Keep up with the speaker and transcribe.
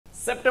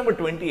September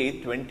 28,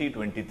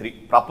 2023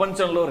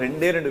 ప్రపంచంలో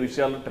రెండు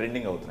విషయాలు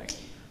ట్రెండింగ్ అవుతున్నాయి.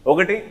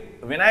 ఒకటి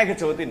వినాయక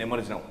చవితి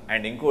నిమజ్జనం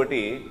అండ్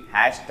ఇంకోటి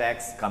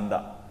 #స్కంద.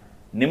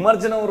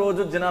 నిమజ్జనం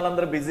రోజు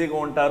జనాలందరూ బిజీగా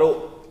ఉంటారు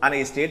అనే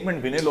ఈ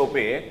statement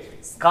వినేలోపే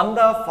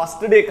Skanda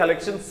first day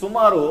collection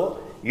సుమారు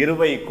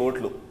 20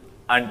 కోట్లు.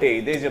 అంటే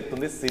ఇదే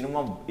చెప్తుంది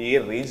సినిమా ఏ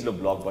రేంజ్ లో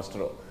బ్లాక్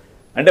బస్టర్.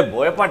 అంటే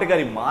బోయపాటి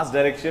గారి మాస్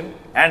డైరెక్షన్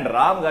అండ్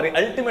రామ్ గారి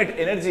అల్టిమేట్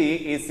ఎనర్జీ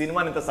ఈ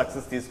సినిమాని ఇంత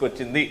సక్సెస్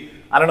తీసుకొచ్చింది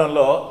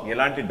అనడంలో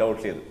ఎలాంటి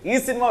డౌట్ లేదు. ఈ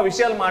సినిమా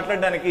విషయాలు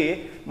మాట్లాడడానికి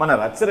మన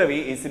రవి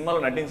ఈ సినిమాలో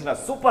నటించిన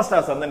సూపర్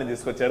స్టార్స్ అందరినీ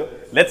తీసుకొచ్చారు.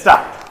 Let's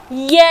start.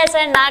 yes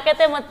and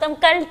నాకైతే మొత్తం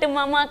కల్ట్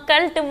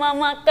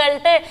మామ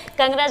కల్టే.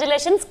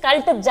 కంగ్రాచులేషన్స్,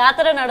 కల్ట్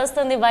జాతర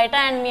నడుస్తుంది బయట.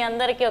 అండ్ మీ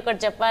అందరికీ ఒకటి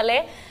చెప్పాలి,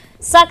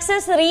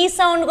 success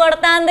resound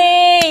కొడతాంది.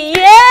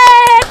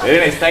 Very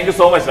nice, thank you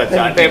so much రచ్చ.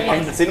 అంటే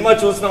సినిమా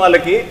చూసిన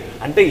వాళ్ళకి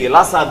అంటే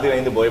ఎలా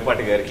సాధ్యమైంది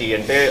బోయపాటి గారికి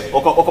అంటే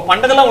ఒక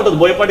పండగలా ఉంటుంది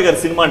బోయపాటి గారి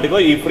సినిమా అంటే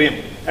ఈ ఫ్రేమ్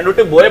అండ్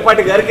అంటే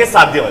బోయపాటి గారికే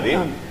సాధ్యం అది.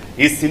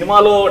 ఈ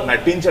సినిమాలో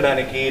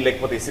నటించడానికి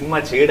లేకపోతే ఈ సినిమా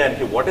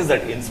చేయడానికి what is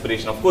that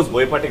inspiration? Of course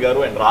Boyapati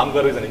గారు అండ్ రామ్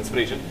గారు is an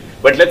inspiration,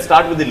 but let's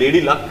start with the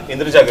lady luck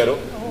Indraja గారు.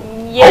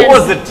 How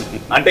was it?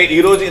 అంటే ఈ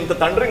రోజు ఇంత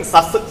థండరింగ్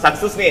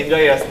సక్సెస్ ని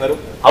ఎంజాయ్ చేస్తున్నారు.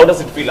 How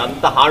does it feel?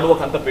 అంత హార్డ్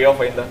వర్క్ అంత పే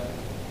ఆఫ్ అయిందా?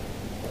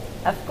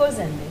 అఫ్ కోర్స్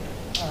అండి,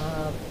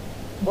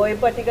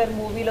 బోయపాటి గారి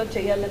మూవీలో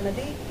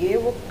చేయాలన్నది ఏ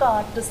ఒక్క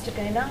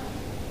ఆర్టిస్ట్కైనా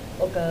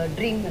ఒక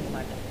డ్రీమ్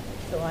అనమాట.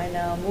 సో ఆయన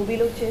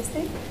మూవీలో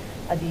చేస్తే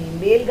అది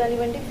మేల్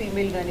కానివ్వండి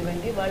ఫీమేల్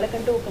కానివ్వండి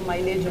వాళ్ళకంటూ ఒక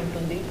మైలేజ్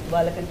ఉంటుంది,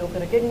 వాళ్ళకంటూ ఒక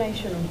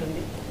రికగ్నైజేషన్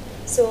ఉంటుంది.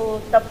 సో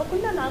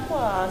తప్పకుండా నాకు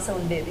ఆ ఆశ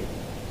ఉండేది.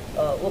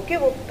 ఒకే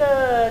ఒక్క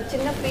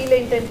చిన్న ఫీల్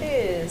ఏంటంటే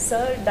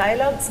సార్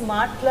డైలాగ్స్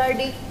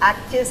మాట్లాడి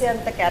యాక్ట్ చేసే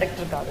అంత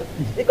క్యారెక్టర్ కాదు,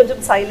 ఇది కొంచెం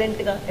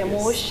సైలెంట్గా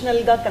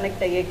ఎమోషనల్గా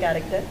కనెక్ట్ అయ్యే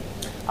క్యారెక్టర్.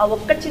 ఆ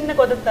ఒక్క చిన్న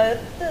కొత్త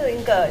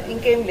తర్వాత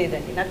ఇంకేం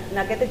లేదండి.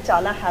 నాకైతే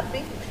చాలా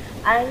హ్యాపీ.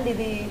 అండ్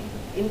ఇది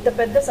ఇంత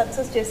పెద్ద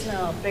సక్సెస్ చేసిన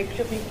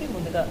ప్రేక్షకులకి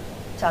ముందుగా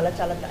చాలా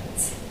చాలా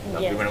థ్యాంక్స్.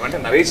 అంటే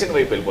నరేషన్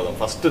వైపు వెళ్ళిపోదాం.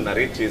 ఫస్ట్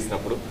నరేట్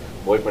చేసినప్పుడు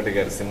బోయపాటి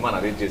గారి సినిమా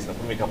నరేట్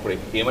చేసినప్పుడు మీకు అప్పుడు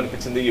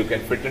ఏమనిపించింది? You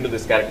can fit in to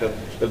this character.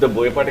 లేకపోతే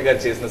బోయపాటి గారు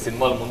చేసిన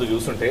సినిమాల ముందు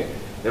చూస్తుంటే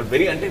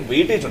వెరీ అంటే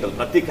వెయిటేజ్ ఉంటుంది,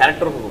 ప్రతి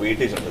క్యారెక్టర్ ఒక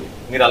వెయిటేజ్ ఉంటుంది.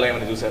 మీరు అలా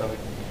ఏమైనా చూసారా?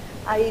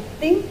 ఐ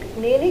థింక్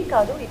నేనే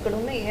కాదు, ఇక్కడ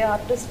ఉన్న ఏ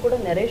ఆర్టిస్ట్ కూడా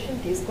నరేషన్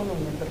తీసుకొని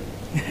ఉంటారు.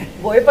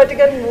 బోయపాటి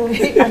గారి మూవీ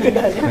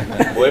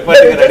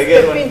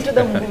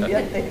మూవీ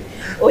అంటే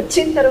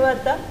వచ్చిన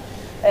తర్వాత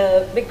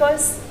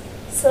because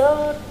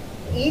sir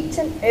each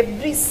and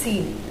every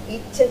scene,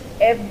 each and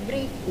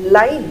every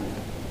line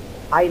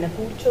ఆయన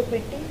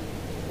కూర్చోపెట్టి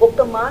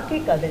ఒక్క మాకే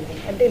కాదండి,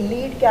 అంటే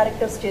లీడ్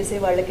క్యారెక్టర్స్ చేసే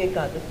వాళ్ళకే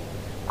కాదు,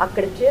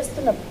 అక్కడ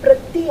చేస్తున్న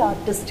ప్రతి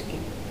ఆర్టిస్ట్కి,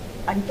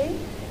 అంటే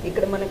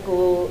ఇక్కడ మనకు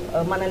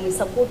మనల్ని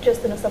సపోర్ట్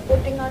చేస్తున్న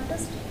సపోర్టింగ్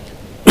ఆర్టిస్ట్,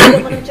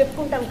 మనం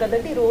చెప్పుకుంటాం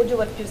కదండి రోజు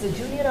వర్క్ చేసే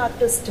జూనియర్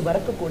ఆర్టిస్ట్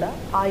వరకు కూడా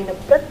ఆయన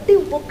ప్రతి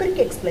ఒక్కరికి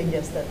ఎక్స్ప్లెయిన్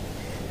చేస్తారు.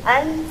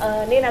 అండ్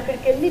నేను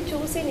అక్కడికి వెళ్ళి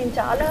చూసి నేను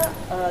చాలా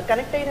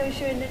కనెక్ట్ అయిన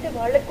విషయం ఏంటంటే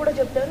వాళ్ళకి కూడా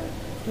చెప్తారు,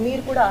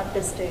 మీరు కూడా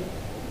ఆర్టిస్టే,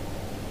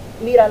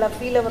 మీరు అలా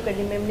ఫీల్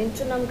అవ్వకండి, మేము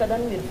నించున్నాం కదా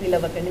అని మీరు ఫీల్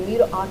అవ్వకండి,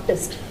 మీరు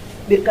ఆర్టిస్ట్,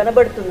 మీరు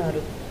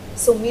కనబడుతున్నారు,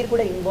 సో మీరు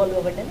కూడా ఇన్వాల్వ్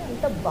అవ్వండి అని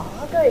అంత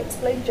బాగా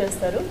ఎక్స్ప్లెయిన్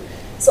చేస్తారు.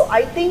 సో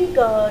ఐ థింక్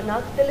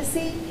నాకు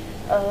తెలిసి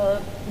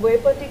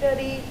బోయపాటి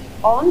గారి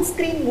ఆన్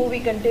స్క్రీన్ మూవీ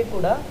కంటే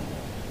కూడా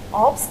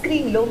ఆఫ్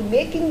స్క్రీన్లో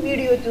మేకింగ్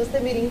వీడియో చూస్తే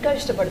మీరు ఇంకా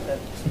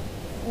ఇష్టపడతారు.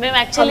 మేము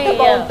యాక్చువల్లీ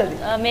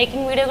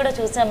మేకింగ్ వీడియో కూడా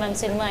చూసాం మేము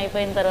సినిమా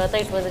అయిపోయిన తర్వాత.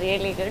 It was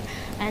really good.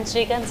 And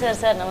Srikanth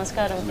sir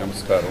నమస్కారం.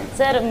 నమస్కారం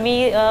సార్.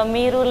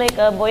 మీరు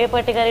లైక్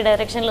బోయపాటి గారి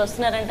డైరెక్షన్లో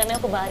వస్తున్నారంటేనే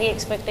ఒక భారీ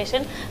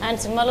ఎక్స్పెక్టేషన్. అండ్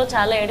సినిమాలో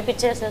చాలా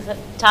ఏడిపించేసారు సార్,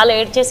 చాలా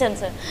ఏడ్చేసాను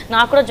సార్.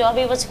 నాకు కూడా జాబ్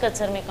ఇవ్వచ్చు కదా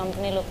సార్ మీ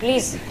కంపెనీలో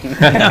ప్లీజ్.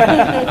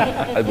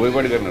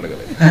 బోయపాటి గారిని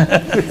అడగాలి.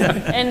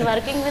 And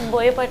working with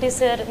Boyapati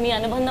sir మీ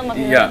అనుబంధం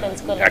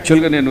తెలుసుకోవాలి.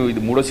 యాక్చువల్గా నేను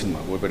ఇది 3వ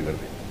సినిమా బోయపాటి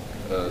గారిది.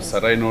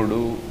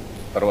 సరైనోడు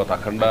తర్వాత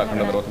అఖండ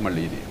తర్వాత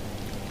మళ్ళీ ఇది.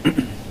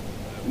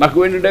 నాకు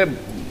ఏంటంటే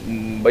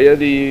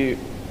భయది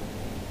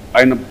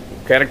ఆయన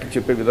క్యారెక్టర్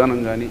చెప్పే విధానం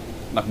కానీ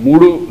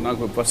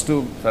నాకు ఫస్ట్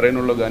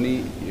సరైనలో కానీ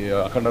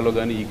అఖండలో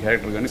కానీ ఈ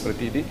క్యారెక్టర్ కానీ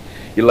ప్రతిదీ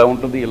ఇలా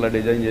ఉంటుంది, ఇలా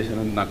డిజైన్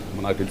చేశానని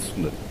నాకు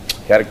తెలుస్తుంది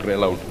క్యారెక్టర్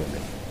ఎలా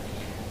ఉంటుందండి.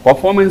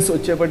 పర్ఫార్మెన్స్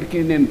వచ్చేప్పటికీ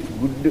నేను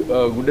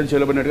గుడ్ అని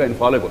చేయబడినట్టుగా ఆయన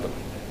ఫాలో అయిపోతాను.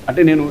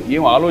 అంటే నేను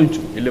ఏం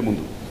ఆలోచించు వెళ్ళే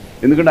ముందు,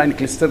 ఎందుకంటే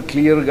ఆయన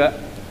క్లియర్గా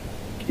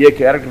ఏ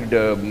క్యారెక్టర్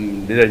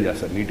డిజైన్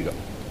చేస్తారు నీట్గా.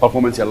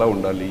 పర్ఫార్మెన్స్ ఎలా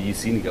ఉండాలి, ఈ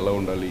సీన్కి ఎలా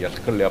ఉండాలి,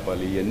 ఎక్కడ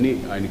లేపాలి, ఇవన్నీ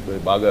ఆయనకి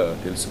బాగా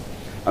తెలుసు.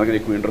 అందుకని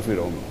ఎక్కువ ఇంటర్ఫీర్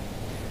అవ్వను.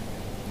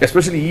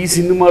 ఎస్పెషల్లీ ఈ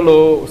సినిమాలో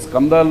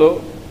స్కందాలో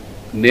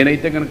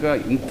నేనైతే కనుక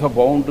ఇంత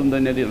బాగుంటుంది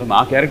అనేది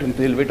నా క్యారెక్టర్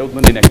ఇంత ఎలివేట్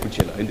అవుతుందని నేను ఎక్స్పెక్ట్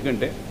చేయాలి.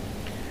 ఎందుకంటే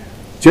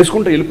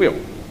చేసుకుంటూ వెళ్ళిపోయాం.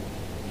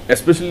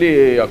 ఎస్పెషల్లీ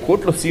ఆ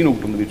కోర్టులో సీన్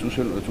ఒకటి ఉంది, మీరు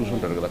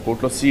చూసుంటారు కదా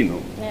కోర్టులో సీను.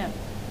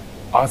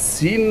 ఆ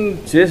సీన్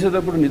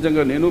చేసేటప్పుడు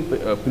నిజంగా నేను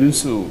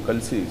ప్రిన్స్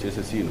కలిసి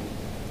చేసే సీను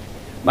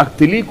నాకు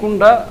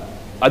తెలియకుండా,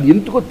 అది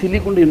ఎందుకో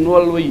తెలియకుండా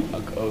ఇన్వాల్వ్ అయ్యి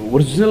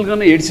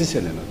ఒరిజినల్గానే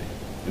ఏడ్చేసాను నేను అది.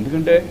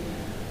 ఎందుకంటే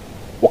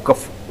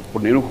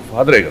ఇప్పుడు నేను ఒక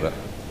ఫాదరే కదా,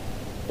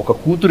 ఒక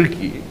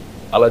కూతురికి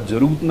అలా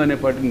జరుగుతుందనే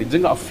పాటికి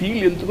నిజంగా ఆ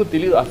ఫీల్ ఎందుకో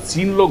తెలియదు. ఆ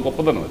సీన్లో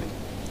గొప్పదనం అది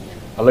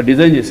అలా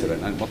డిజైన్ చేశారు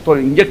ఆయన, మొత్తం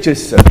ఇంజెక్ట్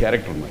చేసేసారు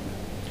క్యారెక్టర్ ఉన్నాయి.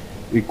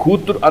 ఈ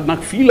కూతురు అది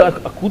నాకు ఫీల్,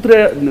 ఆ కూతురే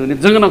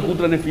నిజంగా నా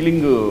కూతురు అనే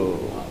ఫీలింగ్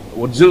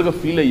ఒరిజినల్గా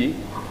ఫీల్ అయ్యి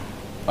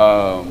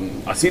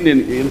ఆ సీన్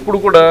నేను ఎప్పుడు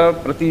కూడా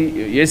ప్రతి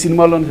ఏ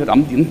సినిమాలో సరే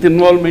ఇంత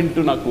ఇన్వాల్వ్మెంట్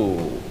నాకు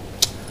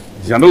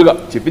జనరల్గా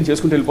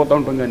చేసుకుంటూ వెళ్ళిపోతూ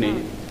ఉంటాం, కానీ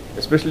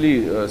ఎస్పెషల్లీ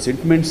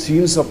సెంటిమెంట్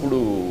సీన్స్ అప్పుడు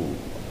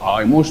ఆ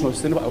ఎమోషన్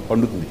వస్తేనే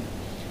పండుతుంది.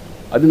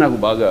 అది నాకు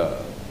బాగా,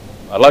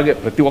 అలాగే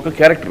ప్రతి ఒక్క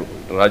క్యారెక్టర్,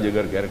 రాజా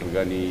గారి క్యారెక్టర్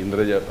కానీ,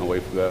 ఇంద్రజ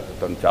వైఫ్గా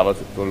తను చాలా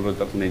రోజుల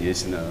తర్వాత నేను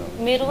చేసిన.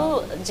 మీరు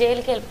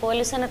జైలుకి వెళ్ళి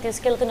పోలీస్ అయినా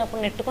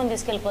తీసుకెళ్తున్నప్పుడు నెట్టుకొని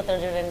తీసుకెళ్ళిపోతాడు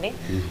చూడండి,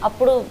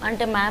 అప్పుడు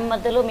అంటే మ్యామ్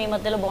మధ్యలో మీ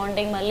మధ్యలో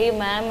బాండింగ్, మళ్ళీ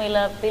మ్యామ్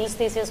ఇలా పిల్స్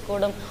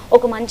తీసేసుకోవడం,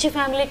 ఒక మంచి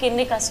ఫ్యామిలీకి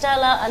ఇన్ని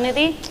కష్టాలా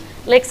అనేది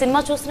లైక్ సినిమా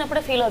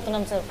చూస్తున్నప్పుడే ఫీల్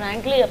అవుతున్నాం సార్,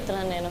 ఫ్రాంక్లీ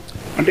చెప్తున్నాను నేను.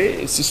 అంటే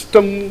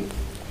సిస్టమ్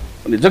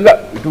నిజంగా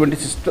ఇటువంటి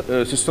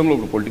సిస్టంలో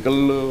ఒక పొలిటికల్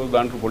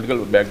దాంట్లో పొలిటికల్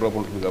బ్యాక్డ్రాప్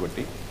ఉంటుంది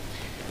కాబట్టి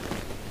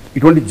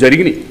ఇటువంటి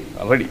జరిగినాయి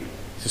ఆల్రెడీ.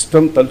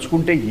 సిస్టమ్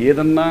తలుచుకుంటే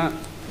ఏదన్నా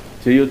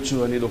చేయొచ్చు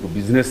అనేది ఒక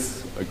బిజినెస్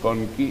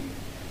ఎకానమీకి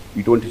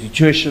ఇటువంటి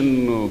సిచ్యువేషన్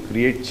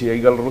క్రియేట్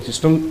చేయగలరు.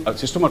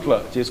 సిస్టమ్ అట్లా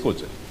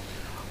చేసుకోవచ్చు.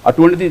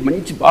 అటువంటిది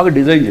మంచి బాగా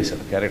డిజైన్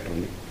చేశారు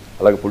క్యారెక్టర్ని.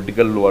 అలాగే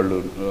పొలిటికల్ వాళ్ళు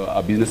ఆ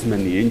బిజినెస్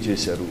మ్యాన్ ఏం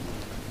చేశారు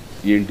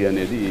ఏంటి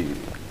అనేది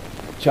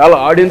చాలా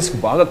ఆడియన్స్కి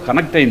బాగా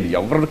కనెక్ట్ అయింది.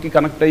 ఎవరికి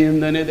కనెక్ట్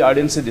అయ్యింది అనేది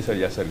ఆడియన్సే డిసైడ్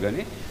చేస్తారు,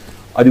 కానీ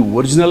అది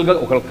ఒరిజినల్గా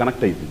ఒకరికి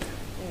కనెక్ట్ అయిపోయింది.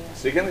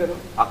 శ్రీకాంత్ గారు,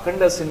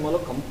 అఖండ సినిమాలో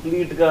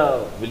కంప్లీట్గా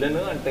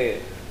విలన్ అంటే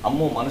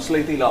అమ్మో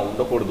మనుషులైతే ఇలా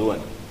ఉండకూడదు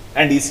అని,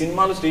 అండ్ ఈ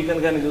సినిమాలో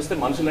శ్రీకాంత్ గారిని చూస్తే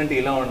మనుషులంటే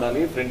ఇలా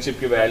ఉండాలి,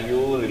 ఫ్రెండ్షిప్కి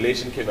వాల్యూ,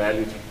 రిలేషన్కి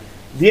వాల్యూ.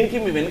 దీనికి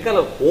మీ వెనకాల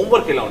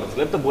హోంవర్క్ ఎలా ఉంటుంది,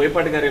 లేకపోతే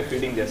బోయపాటి గారు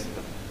ఫీడింగ్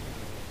చేస్తుంటారు?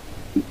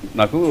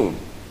 నాకు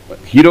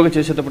హీరోగా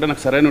చేసేటప్పుడే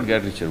నాకు సరైన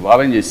క్యారెక్టర్ ఇచ్చారు,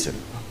 బాబాయ్ చేశారు.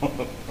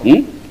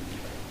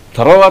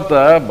 తర్వాత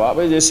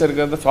బాబాయ్ చేశారు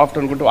కదా సాఫ్ట్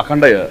అనుకుంటే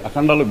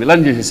అఖండాలో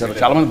విలన్ చేసేసారు.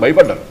 చాలామంది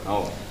భయపడ్డారు.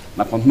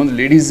 నాకు కొంతమంది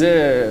లేడీసే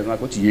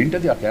నాకు వచ్చి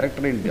ఏంటది ఆ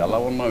క్యారెక్టర్ ఏంటి అలా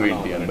ఉన్నావు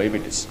ఏంటి అని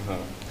భయపెట్టేసి,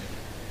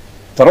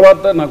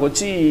 తర్వాత నాకు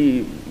వచ్చి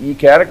ఈ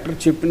క్యారెక్టర్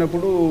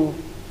చెప్పినప్పుడు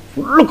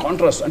ఫుల్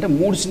కాంట్రాస్ట్, అంటే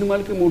 3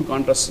 సినిమాలకి 3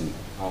 కాంట్రాస్ట్ ఉంది.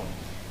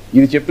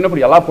 ఇది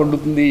చెప్పినప్పుడు ఎలా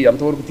పండుతుంది,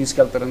 ఎంతవరకు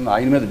తీసుకెళ్తారని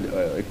ఆయన మీద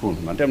ఎక్కువ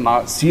ఉంటుంది. అంటే నా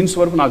సీన్స్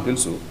వరకు నాకు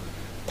తెలుసు,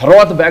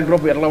 తర్వాత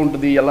బ్యాక్డ్రాప్ ఎలా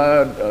ఉంటుంది, ఎలా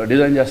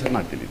డిజైన్ చేస్తారో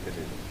నాకు తెలియదు.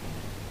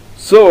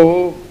 సో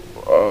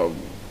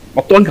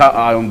మొత్తానికి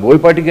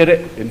బోయపాటి గారే,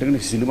 ఎందుకంటే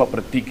సినిమా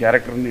ప్రతి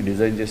క్యారెక్టర్ని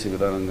డిజైన్ చేసే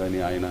విధానం కానీ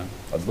ఆయన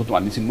అద్భుతం.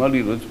 అన్ని సినిమాలు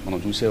ఈరోజు మనం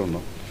చూసే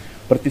ఉన్నాం.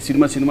 ప్రతి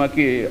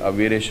సినిమాకి ఆ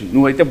వేరియేషన్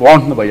నువ్వైతే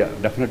బాగుంటుంది భయ్య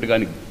డెఫినెట్గా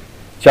అని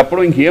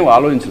చెప్పడం ఇంకేం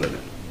ఆలోచించలేదు.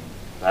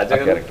 రాజా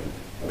క్యారెక్టర్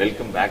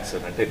వెల్కమ్ బ్యాక్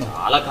సార్. అంటే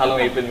చాలా కాలం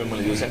అయిపోయింది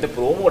మిమ్మల్ని చూసి, అంటే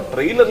ప్రోమో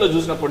ట్రైలర్లో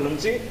చూసినప్పటి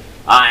నుంచి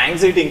ఆ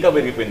యాంగ్జైటీ ఇంకా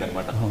పెరిగిపోయింది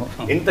అనమాట.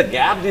 ఇంత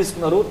గ్యాప్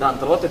తీసుకున్నారు, దాని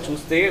తర్వాత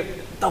చూస్తే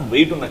ఎంత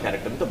వెయిట్ ఉన్న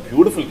క్యారెక్టర్, ఎంత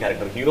బ్యూటిఫుల్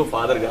క్యారెక్టర్, హీరో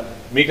ఫాదర్గా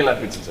మీకు ఎలా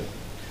అనిపించింది sir?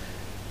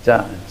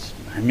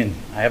 I mean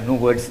I have no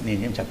words,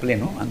 నేనేం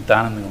చెప్పలేను, అంత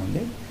ఆనందంగా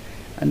ఉంది.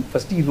 అండ్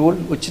ఫస్ట్ ఈ రోల్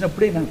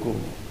వచ్చినప్పుడే నాకు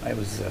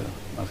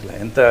అసలు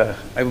ఎంత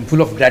I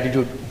full of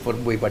gratitude for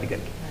Boyapati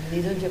గారికి.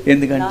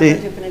 ఎందుకంటే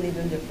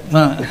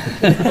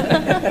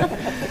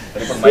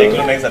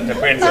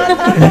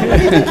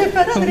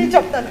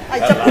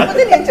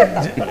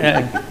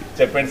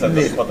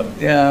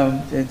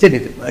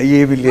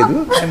ఏమీ లేదు,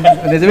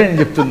 నిజమే నేను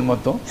చెప్తుంది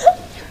మొత్తం.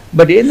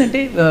 బట్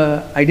ఏంటంటే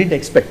ఐ డెంట్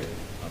ఎక్స్పెక్ట్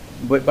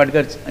బోయపాటి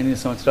గారు అన్ని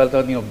సంవత్సరాల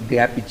తర్వాత నేను ఒక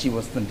గ్యాప్ ఇచ్చి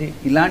వస్తుంటే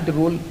ఇలాంటి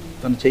రోల్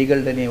తను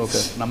చేయగలడనే ఒక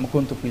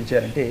నమ్మకంతో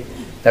పిలిచారంటే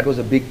that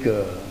was a big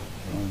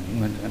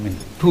I mean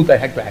truth I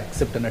had to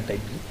accept అన్న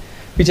టైప్కి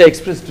which I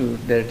express to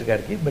director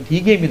గారికి. But he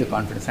gave me the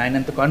confidence. ఆయన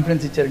ఎంత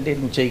కాన్ఫిడెన్స్ ఇచ్చారంటే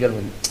నువ్వు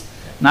చేయగలవని.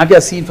 నాకే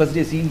ఆ సీన్ ఫస్ట్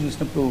డే సీన్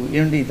చూసినప్పుడు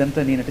ఏమండి ఇదంతా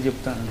నేను ఎట్లా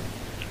చెప్తాను,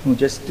 నువ్వు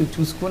జస్ట్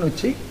చూసుకొని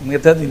వచ్చి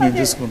మిగతాది నేను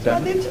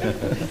చూసుకుంటాను,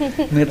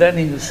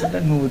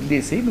 నువ్వు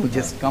వదిలేసి నువ్వు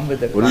జస్ట్ కమ్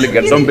విత్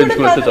గడ్డం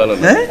పెంచుకుని వస్తే చాలు,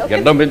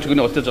 గడ్డం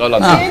పెంచుకుని వస్తే చాలు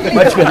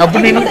మర్చిపోయాను.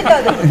 అప్పుడు నేను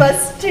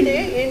ఫస్ట్ డే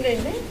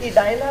ఏంటంటే ఈ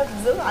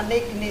డైలాగ్స్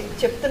అన్నయ్యకి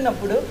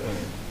చెప్తున్నప్పుడు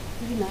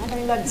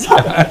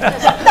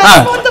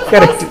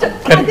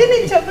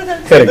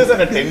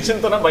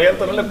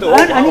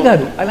అని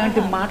కాదు, అలాంటి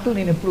మాటలు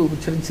నేను ఎప్పుడు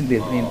ఉచ్చరించింది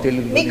లేదు. నేను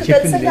తెలుగు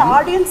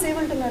ఆడియన్స్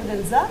ఏమంటున్నారు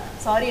తెలుసా,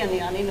 సారీ అని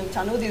నేను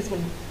చనువు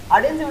తీసుకుంటాను,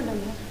 ఆడియన్స్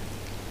ఏమంటున్నారు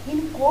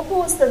నేను కోపం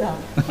వస్తుందా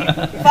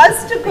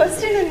ఫస్ట్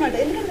క్వశ్చన్ అనమాట.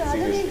 ఎందుకంటే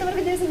రాజా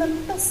ఇంతవరకు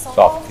చేసిందంతా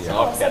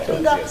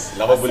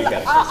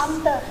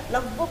అంత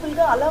లవ్వబుల్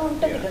గా అలా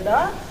ఉంటది కదా,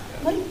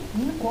 మరి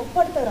నేను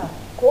కోపడతారా?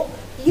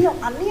 ఈయన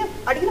అన్నయ్య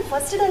అడిగిన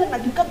ఫస్ట్ డైలాగ్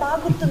నాకు ఇంకా బాగా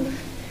గుర్తుంది.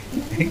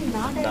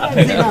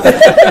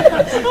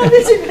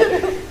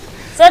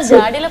 సార్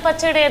జాడీలో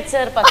పచ్చడి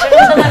సార్, పచ్చడి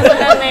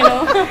నేను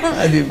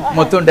అది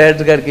మొత్తం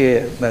డైరెక్టర్ గారికి,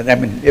 I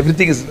mean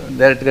everything is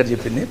director గారు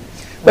చెప్పింది.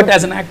 బట్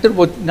యాజ్ అన్ యాక్టర్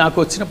నాకు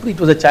వచ్చినప్పుడు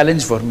it was a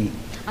challenge for me.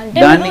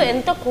 అంటే మీరు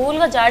ఎంత కూల్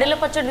గా జాడీలో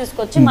పచ్చడి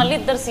తీసుకొచ్చి మళ్ళీ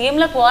 2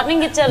 సీఎంలకు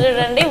వార్నింగ్ ఇచ్చారు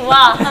చూడండి.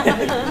 వా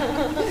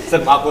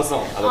సార్ మా కోసం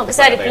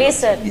ఒకసారి ప్లీజ్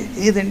సార్.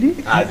 ఏదండి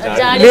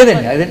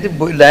లేదండి, అదంటే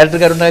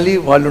డైరెక్టర్ గారు ఉండాలి,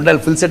 వాళ్ళు ఉండాలి,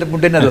 ఫుల్ సెటప్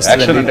ఉంటేనే అది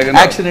వస్తుంది,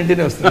 యాక్షన్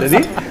అంటేనే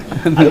వస్తుంది.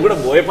 అది కూడా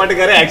బోయపాటి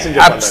గారే యాక్షన్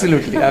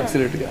అబ్సల్యూట్లీ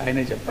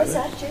ఆయనే చెప్పాలి.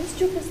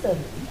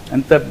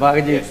 అంత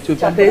బాగా చేసి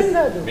చూపంటే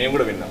మేము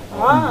కూడా విన్నాం.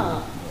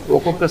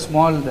 ఒక్కొక్క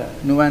స్మాల్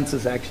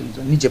నువాన్సెస్ యాక్షన్స్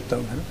అన్నీ చెప్తా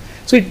ఉన్నారు.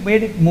 So it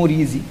made it more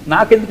easy.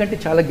 నాకెందుకంటే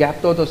చాలా గ్యాప్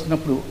తర్వాత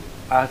వస్తున్నప్పుడు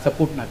ఆ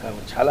సపోర్ట్ నాకు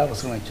చాలా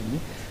అవసరం వచ్చింది.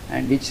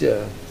 అండ్ విచ్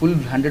ఫుల్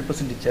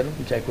 100% ఇచ్చారు,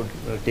 which I could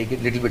take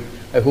it little bit.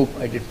 I hope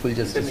I did full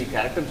justice. Me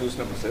character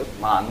చూసినప్పుడు సార్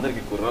మా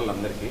అందరికి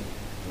కుర్రాళ్ళందరికీ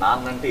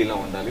నాన్నంటే ఇలా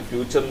ఉండాలి,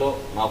 ఫ్యూచర్లో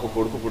మాకు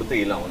కొడుకు పుడితే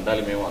ఇలా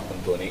ఉండాలి మేము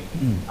అతనితోని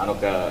అని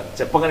ఒక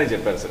చెప్పగానే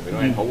చెప్పారు సార్ మీరు.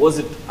 అండ్ హౌ వాజ్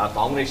ఇట్ ఆ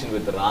combination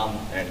with Ram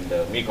and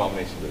me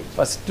combination గురించి?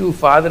 ఫస్ట్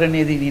ఫాదర్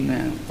అనేది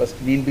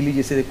నేను బిలీవ్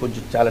చేసేది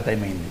కొంచెం చాలా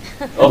టైం అయింది.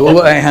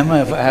 I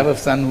have a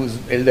son who's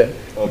elder,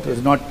 it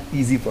was not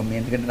easy for me,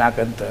 ఎందుకంటే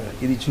నాకు అంత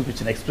ఇది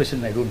చూపించిన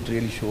expression I don't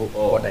really show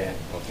what I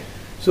have.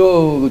 So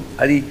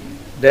అది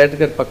డైరెక్టర్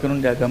గారి పక్క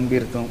నుండి ఆ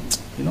గంభీరతం,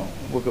 యూనో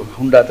ఒక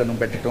హుండాతనం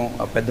పెట్టడం,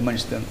 ఆ పెద్ద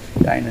మనిషితో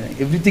ఆయన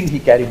everything he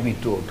carried me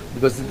to out,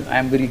 because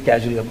I'm very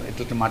క్యాజువల్గా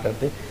ఎట్లా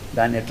మాట్లాడితే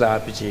దాన్ని ఎట్లా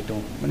ఆపి చేయటం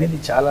అనేది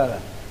చాలా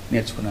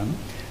నేర్చుకున్నాను.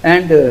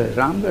 అండ్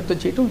రామ్ గారితో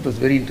చేయటం it was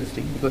very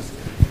interesting, because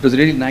it was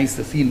really nice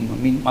scene.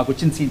 మాకు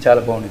వచ్చిన సీన్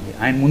చాలా బాగుంది.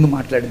 ఆయన ముందు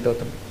మాట్లాడిన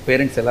తర్వాత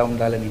పేరెంట్స్ ఎలా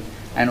ఉండాలని,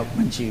 ఆయన ఒక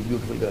మంచి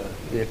బ్యూటిఫుల్గా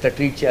ఎట్లా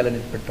ట్రీట్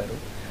చేయాలని పెట్టారు.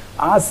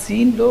 ఆ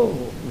సీన్లో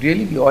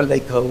really we all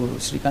like how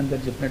Srikanth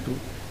గారు చెప్పినట్టు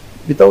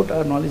without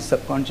our knowledge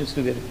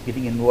subconsciously we are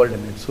getting involved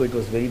in it, so it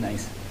was very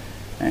nice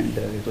and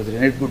it was a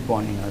very good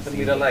bonding.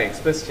 మీరు అలా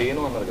ఎక్స్ప్రెస్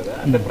చేయను అన్నారు కదా,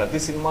 అంటే ప్రతి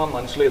సినిమా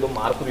మనుషులు ఏదో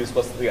మార్పు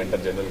తీసుకొస్తుంది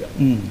అంటారు జనరల్ గా.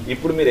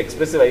 ఇప్పుడు మీరు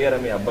ఎక్స్ప్రెసివ్ అయ్యారా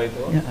మీ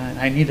అబ్బాయితో?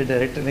 I need a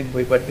director like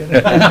Boypatkar.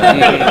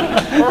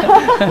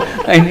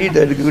 I need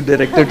a good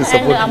director to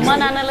support. And అమ్మా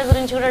నాన్నల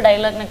గురించి కూడా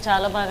డైలాగ్ నాకు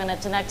చాలా బాగా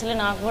నచ్చింది. యాక్చువల్లీ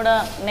నాకు కూడా,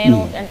 నేను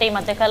అంటే ఈ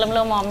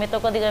మధ్యకాలంలో మా అమ్మతో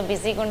కొద్దిగా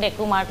బిజీగా ఉండి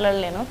ఎక్కువ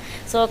మాట్లాడలేను.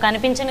 సో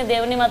కనిపించని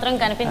దేవుని మాత్రం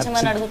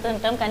కనిపించమని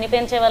అడుగుతుంటాం,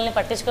 కనిపించే వాళ్ళని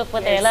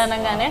పట్టించుకోకపోతే ఎలా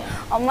అనగానే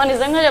అమ్మ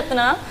నిజంగా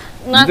చెప్తున్నా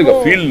నాకు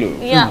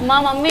మా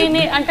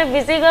మమ్మీని అంటే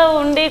బిజీగా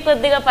ఉండి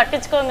కొద్దిగా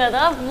పట్టించుకోం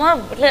కదా, మా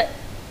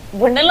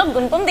గుండెలో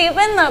గుంపం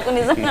దిగిపోయింది నాకు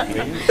నిజంగా.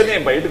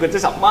 బయటకు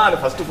వచ్చేసి అమ్మా అని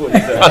ఫస్ట్ ఫోన్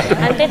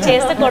అంటే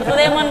చేస్తే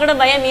కొడుతుందేమో అని కూడా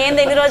భయం,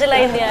 ఏంది ఎన్ని రోజులు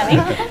అయింది అని.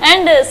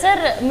 అండ్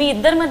సార్ మీ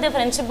ఇద్దరి మధ్య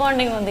ఫ్రెండ్షిప్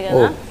బాండింగ్ ఉంది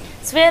కదా,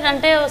 స్వేర్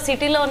అంటే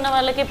సిటీలో ఉన్న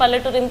వాళ్ళకి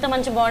పల్లెటూరు ఇంత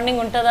మంచి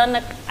బాండింగ్ ఉంటుందా?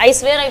 I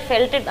swear I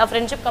felt it. ఆ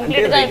ఫ్రెండ్షిప్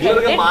కంప్లీట్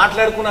గా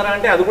మాట్లాడుకున్నారా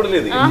అంటే అది కూడా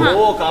లేదు.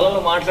 ఓ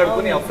కాలంలో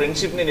మాట్లాడుకుని ఆ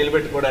ఫ్రెండ్షిప్ ని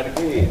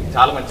నిలబెట్టుకోవడానికి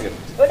చాలా మంచిగా.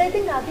 బట్ ఐ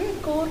థింక్ అదే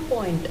core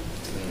point,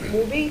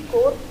 movie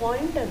core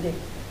point అదే.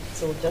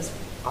 సో జస్ట్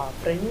ఆ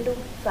ఫ్రెండ్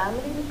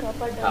ఫ్యామిలీని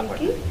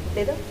కాపాడడానికి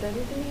లేదా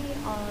ఫ్రెండ్ని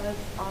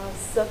ఆ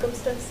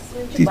సర్కమ్స్టాన్సెస్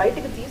నుంచి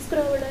బయటకు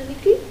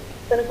తీసుకురావడానికి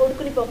తన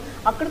కొడుకుని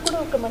అక్కడ కూడా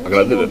ఒక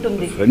మంచి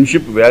ఉంటుంది,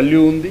 ఫ్రెండ్షిప్ వాల్యూ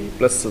ఉంది,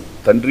 ప్లస్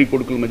తండ్రి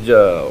కొడుకుల మధ్య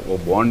ఓ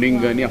బాండింగ్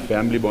కానీ ఆ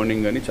ఫ్యామిలీ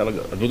బాండింగ్ కానీ చాలా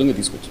అద్భుతంగా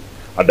తీసుకొచ్చింది.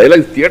 ఆ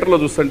డైలాగ్ థియేటర్లో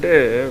చూస్తుంటే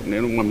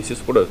నేను మా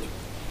మిస్సెస్ కూడా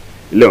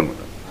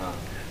వెళ్ళామన్నమాట.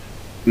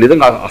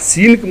 నిజంగా ఆ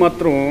సీన్కి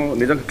మాత్రం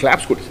నిజంగా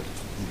క్లాప్స్ కొట్టేశారు,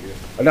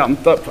 అంటే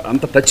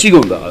అంత టచ్గా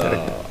ఉంది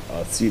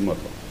ఆ సీన్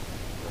మాత్రం.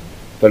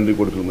 తండ్రి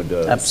కొడుకుల మధ్య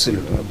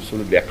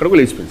అబ్సల్యూట్లీ ఎక్కడ కూడా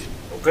లేచిపోయింది.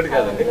 ఒక్కటి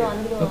కాదండి,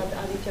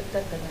 అది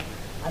చెప్తారు కదా,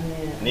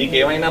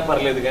 నీకేమైనా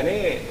పర్లేదు కానీ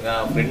నా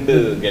ఫ్రెండ్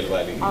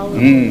గెలవాలి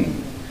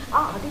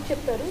అది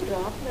చెప్తారు.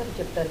 రామ్ గారు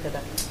చెప్తారు కదా,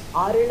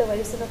 6 ఏళ్ల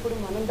వయసున్నప్పుడు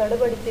మనం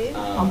తడబడితే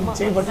అమ్మ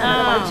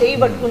చేయి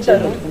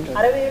పట్టుకుంటారు,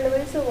 60 ఏళ్ల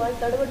వయసు వాళ్ళు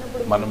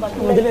తడబడినప్పుడు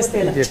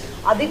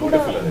అది కూడా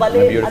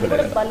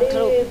భలే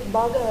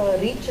బాగా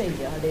రీచ్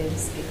అయ్యి ఆ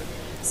డేస్కి.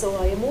 సో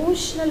ఆ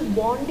ఎమోషనల్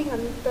బాండింగ్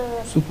అంత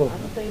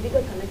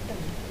ఇదిగా కనెక్ట్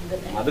అయ్యింది.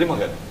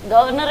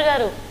 గవర్నర్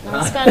గారు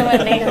నమస్కారం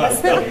అండి.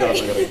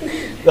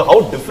 How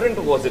different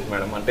was it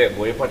madam? అంటే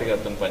బోయపాటి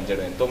గారితో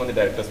పనిచేయడం, ఎంతో మంది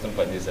డైరెక్టర్స్ తో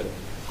పనిచేశారు.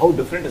 హౌ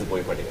డిఫరెంట్ ఇస్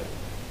బోయపాటి గారు?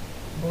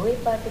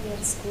 బోయపాటి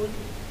గారి స్కూల్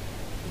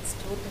ఇట్స్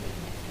టోటలీ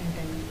డిఫరెంట్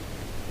అండి.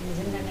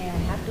 నిజంగానే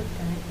I have to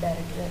thank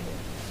director గారు.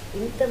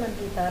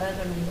 ఇంతమంది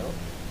తారాగణంలో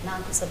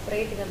నాకు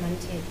సపరేట్గా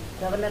మంచి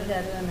గవర్నర్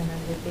గారు అని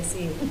అని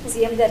చెప్పేసి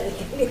సీఎం గారి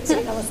దగ్గర నుంచి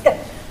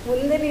నమస్కారం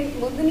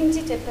ముందు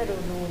నుంచి చెప్పారు,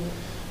 నువ్వు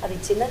అది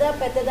చిన్నదా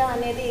పెద్దదా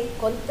అనేది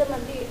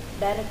కొంతమంది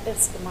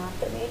డైరెక్టర్స్కి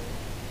మాత్రమే,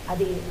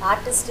 అది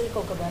ఆర్టిస్టులకు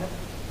ఒక వరం.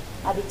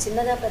 అది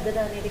చిన్నదా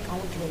పెద్దదా అనేది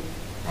కౌంట్ లేదు.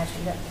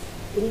 యాక్చువల్గా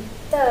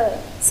ఇంత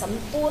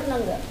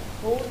సంపూర్ణంగా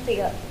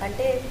పూర్తిగా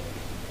అంటే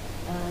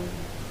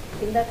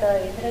ఇందాక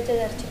ఇంద్రజ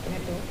గారు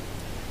చెప్పినట్టు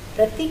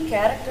ప్రతి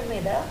క్యారెక్టర్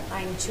మీద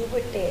ఆయన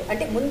చూపెట్టే,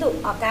 అంటే ముందు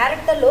ఆ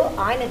క్యారెక్టర్లో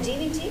ఆయన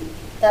జీవించి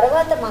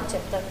తర్వాత మాకు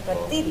చెప్తారు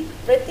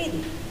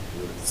ప్రతిదీ.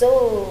 So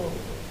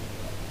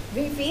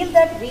we feel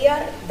that we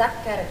are that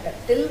character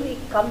till we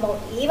come out.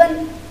 Even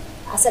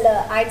అసలు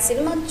ఆయన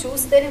సినిమా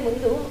చూస్తేనే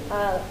ముందు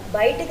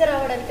బయటికి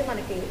రావడానికి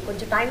మనకి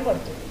కొంచెం టైం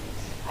పడుతుంది.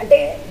 అంటే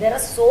there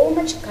are so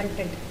much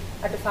content.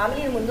 అటు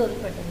ఫ్యామిలీని ముందు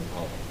వదిలిపెట్టండి,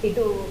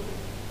 ఇటు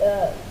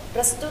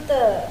ప్రస్తుత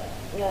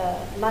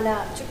మన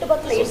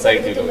చుట్టుపక్కల ఏం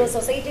జరుగుతుందో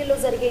సొసైటీలో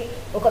జరిగే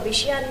ఒక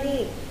విషయాన్ని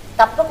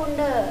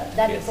తప్పకుండా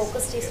దాన్ని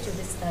ఫోకస్ చేసి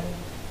చూపిస్తారు.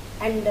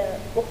 అండ్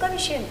ఒక్క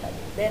విషయం కాదు,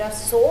 there are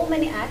so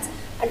many ads.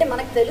 అంటే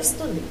మనకు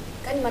తెలుస్తుంది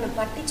కానీ మనం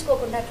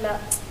పట్టించుకోకుండా అట్లా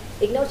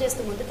ఇగ్నోర్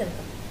చేస్తూ ముందుకు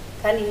వెళ్తాం.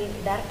 కానీ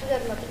డైరెక్టర్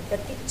గారు మాత్రం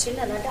ప్రతి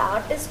చిన్నది, అంటే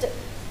ఆర్టిస్ట్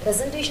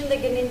ప్రజెంటేషన్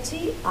దగ్గర నుంచి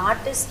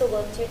ఆర్టిస్ట్తో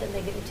వర్క్ చేయడం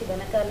దగ్గర నుంచి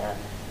వెనకాల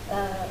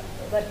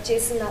వర్క్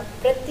చేసిన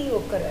ప్రతి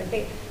ఒక్కరు, అంటే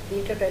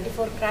దీంట్లో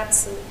 24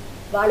 క్రాఫ్ట్స్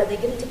వాళ్ళ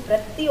దగ్గర నుంచి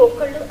ప్రతి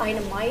ఒక్కళ్ళు ఆయన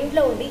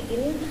మైండ్లో ఉండి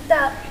ఇంత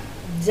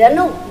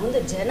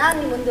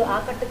జనాన్ని ముందు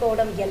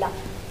ఆకట్టుకోవడం ఎలా,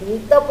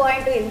 ఇంత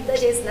పాయింట్ ఎంత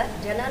చేసినా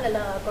జనాలు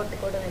ఎలా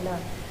ఆకట్టుకోవడం ఎలా,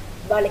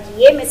 వాళ్ళకి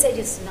ఏ మెసేజ్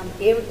ఇస్తున్నాం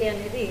ఏమిటి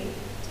అనేది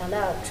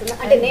చాలా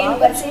అంటే నేను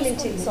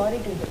పరిశీలించింది. సారీ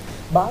టు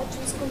బాగా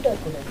చూసుకుంటారు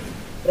కూడా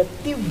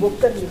ప్రతి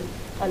ఒక్కరిని.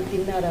 వాళ్ళు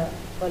తిన్నారా,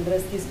 వాళ్ళు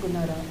డ్రెస్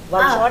తీసుకున్నారా,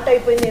 వాళ్ళు షార్ట్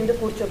అయిపోయింది ఎందుకు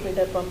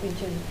కూర్చోపెట్టారు,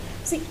 పంపించండి.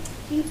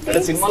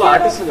 సినిమాలో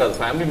ఆర్టిస్ట్ కాదు,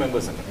 ఫ్యామిలీ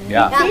మెంబర్స్ అండి.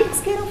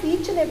 Takes care of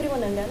each and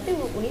everyone అండి. అంటే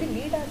ఓన్లీ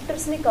లీడ్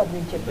యాక్టర్స్ని కాదు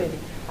నేను చెప్పేది,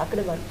 అక్కడ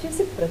వర్క్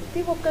చేసి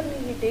ప్రతి ఒక్కరిని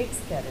హీ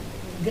టేక్స్ కేర్ అండి.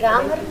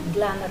 గ్రామర్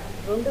గ్లామర్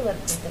రెండు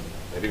వర్క్ అవుతాయి.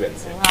 Very well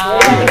sir.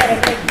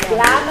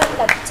 గ్లామర్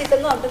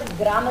ఖచ్చితంగా ఉంటుంది,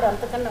 గ్రామర్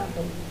అంతకన్నా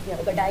ఉంటుంది.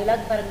 ఒక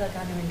డైలాగ్ పరంగా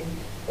కానివ్వండి,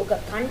 ఒక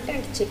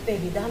కంటెంట్ చెప్పే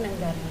విధానం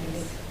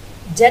కానివ్వండి,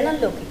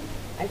 జనంలోకి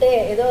అంటే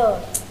ఏదో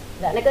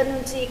వెనక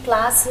నుంచి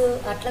క్లాసు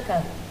అట్లా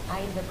కాదు,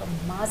 ఆయన ఒక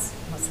మాస్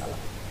మసాలా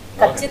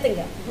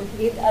ఖచ్చితంగా.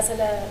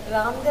 అసలు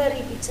రామ్ గారు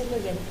ఈ పిక్చర్లో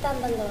ఎంత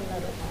అందంగా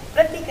ఉన్నారు.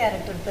 ప్రతి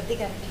క్యారెక్టర్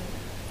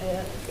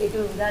ఇటు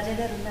రాజా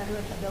గారు ఉన్నారు,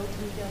 అట్లా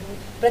గౌతమి గారు,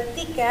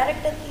 ప్రతి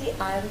క్యారెక్టర్కి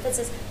ఆ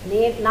ఎంఫసిస్.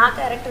 నా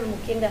క్యారెక్టర్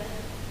ముఖ్యంగా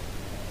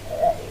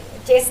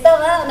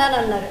చేస్తావా అని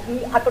అన్నారు.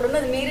 అక్కడ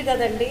ఉన్నది మీరు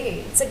కదండి.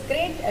 ఇట్స్ ఎ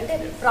గ్రేట్ అంటే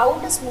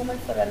proudest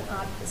moment for an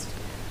artist.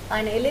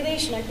 ఆయన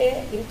ఎలివేషన్ అంటే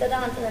ఇంతదా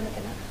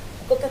అంతదానికన్నా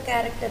ఒక్కొక్క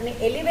క్యారెక్టర్ని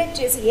ఎలివేట్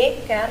చేసి ఏ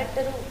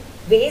క్యారెక్టరు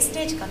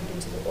వేస్టేజ్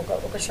కనిపించదు.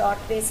 ఒక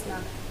షార్ట్ వేసిన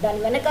దాని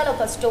వెనకాల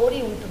ఒక స్టోరీ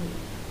ఉంటుంది.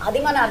 అది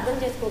మనం అర్థం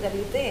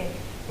చేసుకోగలిగితే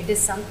it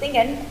is something.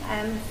 And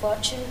I'm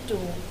fortunate to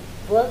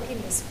work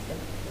in this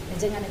film.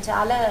 నిజంగానే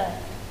చాలా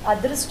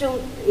అదృష్టం.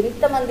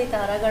 ఇంతమంది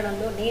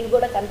తారాగణంలో నేను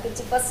కూడా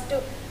కనిపించి ఫస్ట్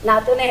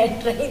నాతోనే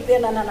ఎంటర్ అయితే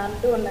నన్ను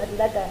అంటూ ఉన్నారు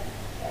ఇందాక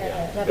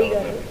రవి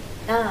గారు.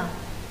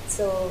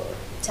 సో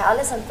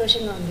చాలా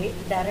సంతోషంగా ఉంది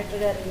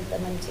డైరెక్టర్ గారు ఇంత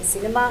మంచి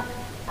సినిమా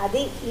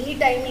అది ఈ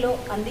టైంలో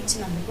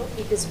అందించినందుకు.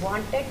 It is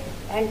wanted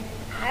and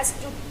has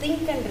to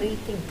think and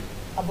rethink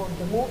about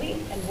the movie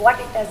and what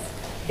it has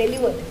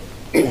delivered.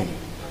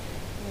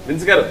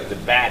 Prince గారు, the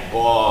bad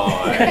boy,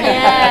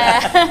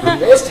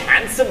 most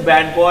handsome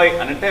bad boy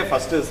అని అంటే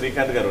ఫస్ట్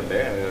శ్రీకాంత్ గారు ఉంటే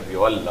యు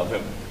ఆల్ లవ్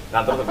హిమ్.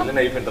 దాని తర్వాత విలన్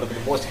అయిపోయిన తర్వాత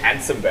most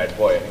handsome bad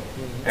boy అని.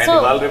 అండ్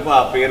ఇవాళ రేపు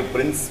ఆ పేరు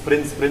ప్రిన్స్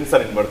ప్రిన్స్ ప్రిన్స్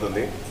అని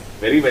వినబడుతుంది.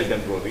 Very well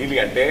done bro, really.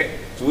 అంటే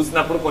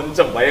చూసినప్పుడు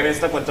కొంచెం భయం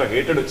వేసినా, కొంచెం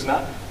హేటెడ్ వచ్చినా,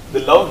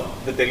 the love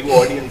the Telugu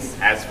audience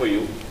has for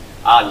you,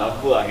 ఆ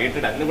లవ్ ఆ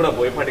హేటెడ్ అన్ని కూడా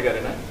బోయపాటి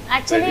గారేనా?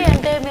 యాక్చువల్లీ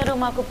అంటే మీరు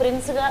మాకు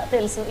ప్రిన్స్ గా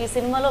తెలుసు, ఈ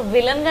సినిమాలో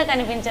విలన్ గా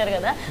కనిపించారు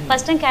కదా.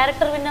 ఫస్ట్ టైం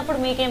క్యారెక్టర్ విన్నప్పుడు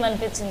మీకేం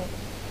అనిపించింది?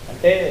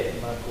 అంటే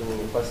నాకు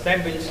ఫస్ట్ టైం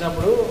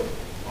పిలిచినప్పుడు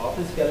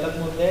ఆఫీస్కి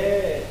వెళ్ళకముందే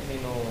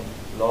నేను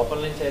లోపల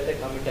నుంచి అయితే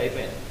కమిట్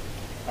అయిపోయాను.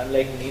 అండ్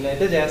లైక్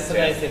నేనైతే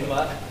చేస్తున్నా ఈ సినిమా.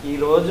 ఈ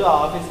రోజు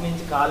ఆఫీస్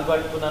నుంచి కాలు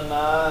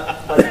పట్టుకున్నా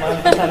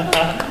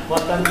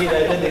మొత్తానికి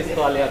ఇదైతే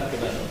తీసుకోవాలి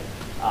అనుకున్నాను.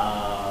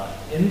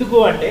 ఎందుకు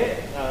అంటే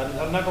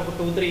నాకు ఒక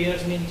 2-3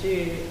 years నుంచి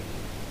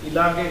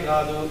ఇలాగే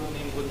కాదు,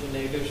 నేను కొంచెం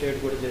నెగిటివ్ షేడ్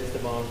కూడా చేస్తే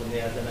బాగుంటుంది,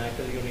 as an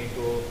actor you need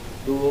to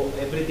do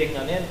everything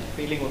అనే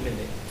ఫీలింగ్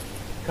ఉండింది.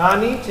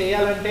 కానీ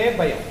చేయాలంటే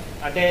భయం.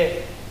 అంటే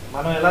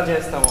మనం ఎలా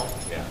చేస్తామో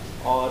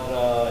ఆర్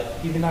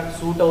ఇది నాకు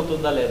సూట్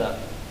అవుతుందా లేదా,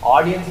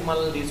 ఆడియన్స్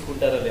మనల్ని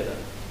తీసుకుంటారా లేదా,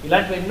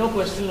 ఇలాంటివి ఎన్నో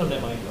క్వశ్చన్లు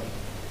ఉన్నాయి మైండ్లో.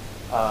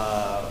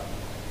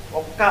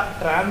 ఒక్క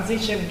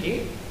ట్రాన్సిషన్కి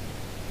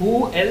who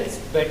else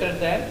better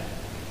than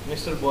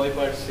mister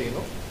Boyapati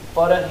Srinu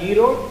for a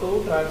hero to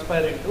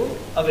ట్రాన్స్పైర్ in to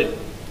a will.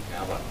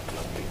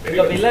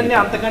 ఇక విలన్ని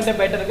అంతకంటే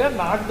బెటర్గా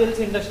నాకు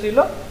తెలిసి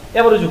ఇండస్ట్రీలో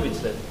ఎవరు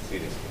చూపించలేదు.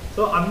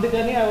 సో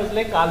అందుకని ఐ వాజ్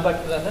లైక్ కాల్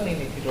పట్టుకున్నా,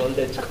 నేను ఈ రోల్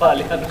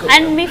తెచ్చుకోవాలి అనుకో.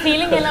 అండ్ మీ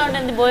ఫీలింగ్ ఎలా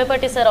ఉంటుంది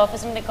బోయపాటి సార్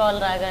ఆఫీస్ నుండి కాల్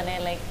రాగానే?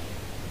 లైక్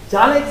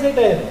చాలా ఎక్సైట్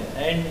అయ్యాను.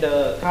 అండ్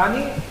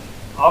కానీ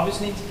ఆఫీస్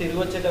నుంచి తిరిగి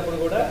వచ్చేటప్పుడు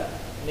కూడా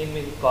నేను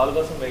మీకు కాల్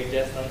కోసం వెయిట్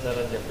చేస్తాను సార్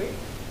అని చెప్పి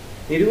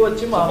తిరిగి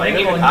వచ్చి మా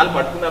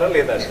పట్టుకున్నారా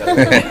లేదా?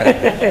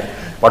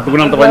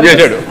 పట్టుకున్నంత పని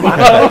చేశాడు.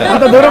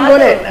 అంత దూరం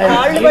పోలే,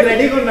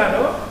 రెడీగా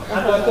ఉన్నాను,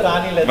 అంతవరకు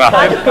రానిలేదు.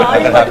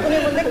 పట్టుకునే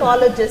ముందే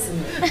కాల్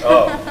వచ్చేసింది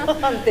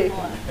అంతే.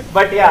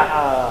 బట్ యా,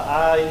 ఆ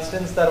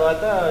ఇన్సిడెంట్స్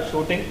తర్వాత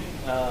షూటింగ్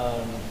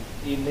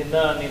ఈ నిన్న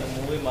నేను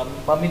మూవీ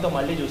మమ్మీతో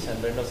మళ్ళీ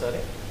చూశాను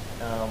రెండోసారి.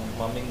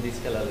 మమ్మీని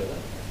తీసుకెళ్ళాలి కదా.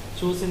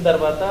 చూసిన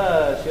తర్వాత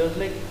షీ వాజ్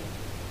లైక్,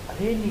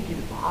 అదే నీకు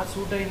ఇది బాగా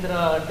సూట్ అయిందిరా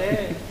అంటే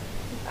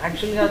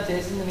యాక్చువల్గా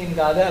చేసింది నేను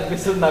కాదే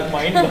అనిపిస్తుంది నాకు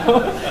మైండ్లో.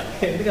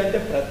 ఎందుకంటే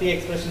ప్రతి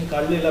ఎక్స్ప్రెషన్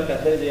కళ్ళు ఇలా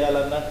పెద్దగా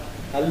చేయాలన్నా,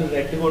 కళ్ళు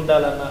రెడ్గా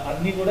ఉండాలన్నా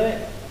అన్నీ కూడా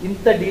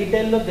ఇంత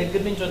డీటెయిల్లో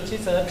దగ్గర నుంచి వచ్చి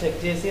సార్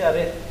చెక్ చేసి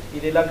అరే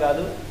ఇది ఇలా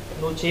కాదు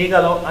నువ్వు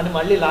చేయగలవు అని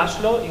మళ్ళీ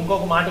లాస్ట్లో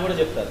ఇంకొక మాట కూడా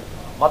చెప్తారు.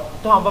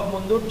 మొత్తం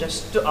అవ్వకముందు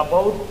జస్ట్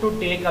అబౌట్ టు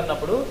టేక్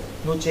అన్నప్పుడు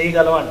నువ్వు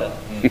చేయగలవు అంటారు.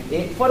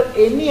 ఫర్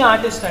ఎనీ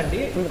ఆర్టిస్ట్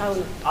అండి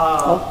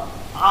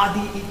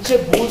అది ఇచ్చే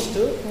బూస్ట్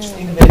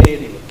ఇన్ వెరీ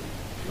గుడ్.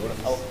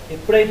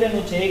 ఎప్పుడైతే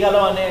నువ్వు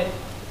చేయగలవు అనే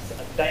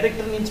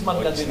డైరెక్టర్ నుంచి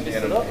మనకు అది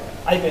వినిపిస్తుందో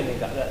అయిపోయింది.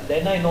 ఇంకా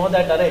దెన్ ఐ నో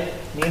దట్ అరే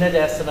నేనే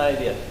చేస్తున్నా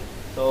ఇది అని.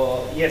 సో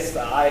ఎస్,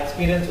 ఆ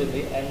ఎక్స్పీరియన్స్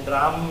ఉంది. అండ్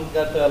రామ్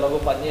గారితో ఎలాగో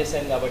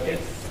పనిచేసాను కాబట్టి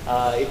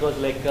it was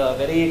like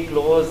very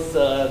close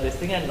this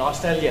thing and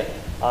nostalgia.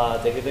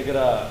 దగ్గర దగ్గర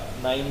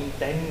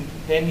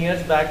 9-10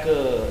 years బ్యాక్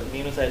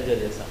నేను శైలజ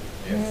చేశాను.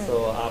 So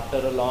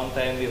after a long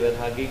time we were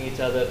hugging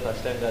each other.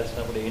 First time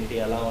కలిసినప్పుడు ఏంటి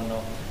ఎలా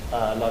ఉన్నాం,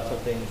 లాట్స్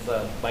ఆఫ్ థింగ్స్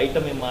బయట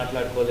మేము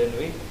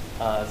మాట్లాడుకోలేనివి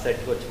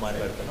సెట్కి వచ్చి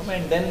మాట్లాడుతున్నాం.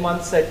 అండ్ దెన్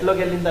వన్స్ సెట్లోకి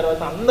వెళ్ళిన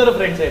తర్వాత అందరూ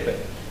ఫ్రెండ్స్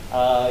అయిపోయారు.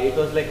 It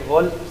was like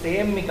whole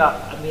same మీకు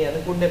మీ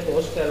అనుకునే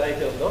పోస్ట్ ఎలా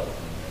అయితే ఉందో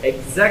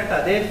ఎగ్జాక్ట్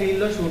అదే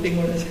ఫీల్డ్ లో షూటింగ్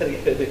కూడా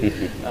జరిగేది.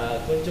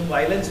 కొంచెం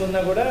వైలెన్స్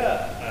ఉన్నా కూడా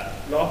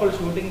లోపల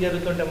షూటింగ్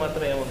జరుగుతుంటే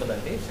మాత్రం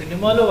ఏముండదండి,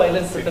 సినిమాలో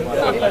వైలెన్స్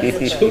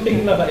ఉంటుంది,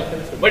 షూటింగ్ లో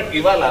వైలెన్స్. బట్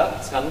ఇవాళ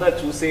స్కంద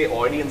చూసే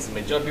audience,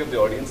 majority of the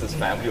audience is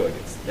family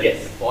audience,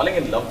 following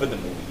in love with the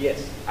movie.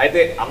 అయితే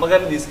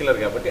అమ్మగారిని తీసుకెళ్లారు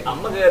కాబట్టి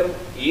అమ్మగారు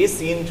ఏ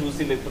సీన్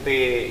చూసి లేకపోతే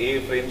ఏ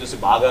ఫ్రేమ్ చూసి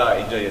బాగా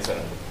ఎంజాయ్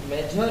చేశారండి?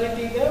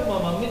 మెజారిటీగా మా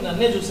మమ్మీ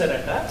నన్నే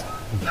చూసారంట.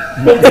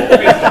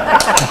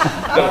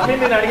 మమ్మీ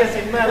నేను అడిగే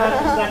సినిమా ఎలా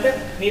చూస్తా అంటే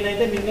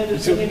నేనైతే నిన్నే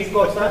చూసి నేను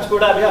ఇంకొకసారి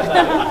చూడాలి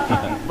అన్నాను.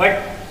 బట్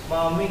మా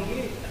మమ్మీకి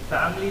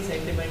ఫ్యామిలీ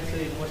సెంటిమెంట్స్,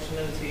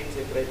 ఇమోషనల్ సీన్స్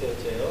ఎప్పుడైతే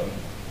వచ్చాయో,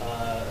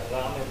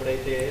 రామ్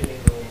ఎప్పుడైతే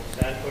నేను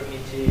స్టాన్ఫోర్డ్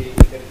నుంచి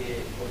ఇక్కడికి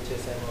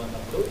వచ్చేసాను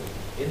అన్నప్పుడు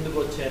ఎందుకు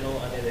వచ్చాను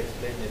అనేది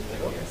ఎక్స్ప్లెయిన్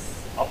చేశారు.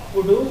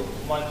 అప్పుడు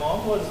my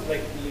mom was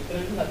like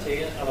literally నా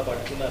చేయ అలా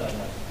పట్టుకున్నారు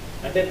అన్నమాట.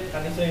 అంటే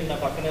కనీసం నా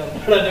పక్కనే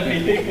ఉన్నాడు అనే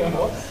ఫీలింగ్.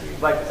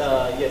 బట్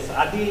ఎస్,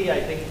 అది I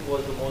think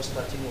was the most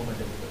touching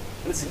moment.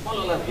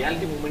 సినిమాలో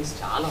రియాలిటీ మూమెంట్స్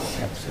చాలా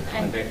ఉన్నాయి.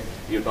 అంటే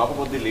you talk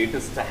about the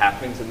latest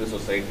happenings in the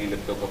society,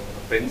 లేకపోతే ఒక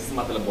ఫ్రెండ్స్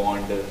మధ్యలో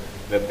బాండ్,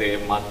 లేకపోతే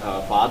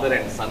ఫాదర్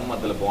అండ్ సన్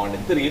మధ్యలో బాండ్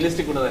ఎంత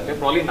రియలిస్టిక్ ఉన్నదంటే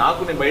ప్రాబ్లీ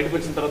నాకు నేను బయటకు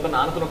వచ్చిన తర్వాత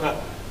నాన్నతో ఒక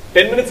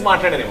 10 minutes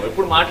మాట్లాడానేమో,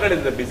 ఎప్పుడు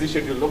మాట్లాడేది బిజీ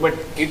షెడ్యూల్లో. బట్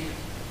ఇట్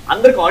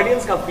అందరికి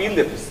ఆడియన్స్కి ఆ ఫీల్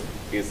తెప్పిస్తుంది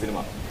ఈ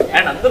సినిమా.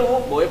 అండ్ అందరూ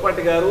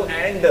బోయపాటి గారు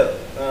అండ్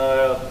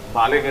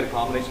పాలే గారి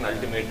కాంబినేషన్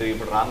అల్టిమేట్.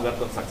 ఇప్పుడు రామ్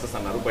గారితో సక్సెస్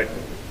అన్నారు. But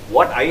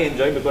what I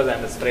enjoy because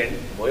I'm his friend,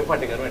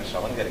 Boyapati గారు అండ్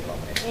శ్రవణ్ గారి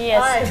కాంబినేషన్.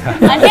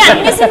 అంటే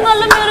అన్ని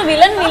సినిమాల్లో మీరు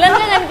విలన్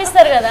గా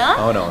కనిపిస్తారు కదా,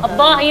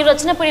 అబ్బా ఈయన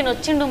వచ్చినప్పుడు ఈయన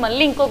వచ్చిండు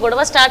మళ్ళీ ఇంకో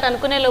గొడవ స్టార్ట్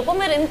అనుకునే లోపు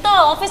మీరు ఎంతో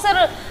ఆఫీసర్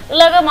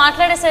లాగా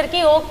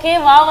మాట్లాడేసరికి ఓకే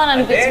వావ్ అని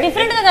అనిపించింది,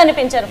 డిఫరెంట్ గా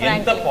కనిపించారు.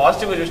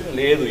 పాజిటివ్ చూసిన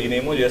లేదు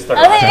ఈయనేమో చేస్తాడు.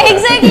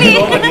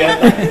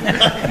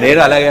 నేను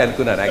అలాగే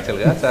అనుకున్నాను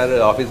యాక్చువల్గా. సార్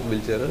ఆఫీస్కి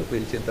పిలిచారు,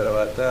 పిలిచిన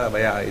తర్వాత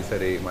భయ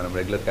ఈసారి మనం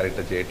రెగ్యులర్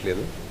క్యారెక్టర్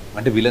చేయట్లేదు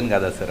అంటే విలన్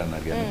కాదా సార్ అని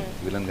అడిగాను.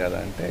 విలన్ కాదా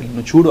అంటే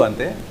నువ్వు చూడు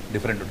అంతే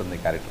డిఫరెంట్ ఉంటుంది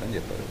క్యారెక్టర్ అని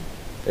చెప్పారు.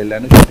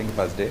 వెళ్ళాను షూటింగ్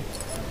ఫస్ట్ డే.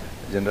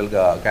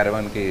 జనరల్గా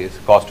క్యారవాన్కి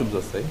కాస్ట్యూమ్స్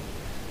వస్తాయి.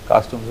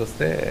 కాస్ట్యూమ్స్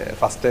వస్తే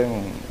ఫస్ట్ టైం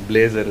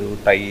బ్లేజరు,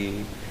 టై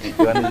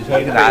ఇవన్నీ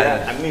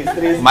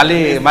చూసాను.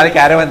 మళ్ళీ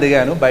క్యారవాన్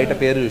దిగాను, బయట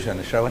పేరు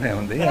చూశాను శ్రవణే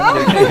ఉంది.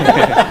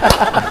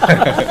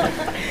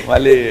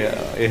 మళ్ళీ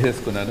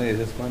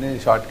వేసేసుకొని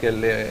షార్ట్కి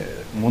వెళ్ళే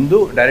ముందు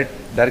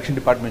డైరెక్షన్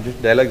డిపార్ట్మెంట్ చూసి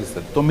డైలాగ్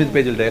ఇస్తారు. 9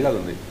 పేజీల డైలాగ్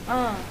ఉంది.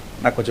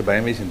 నాకు కొంచెం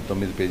భయం వేసింది,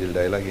 9 పేజీల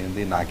డైలాగ్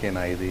ఏంది,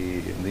 నాకేనా ఇది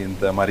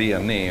ఇంత మరీ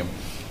అన్నీ.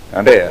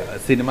 అంటే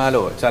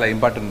సినిమాలో చాలా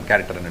ఇంపార్టెంట్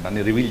క్యారెక్టర్ అన్నట్టు,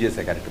 అన్ని రివీల్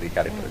చేసే క్యారెక్టర్. ఈ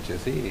క్యారెక్టర్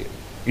వచ్చేసి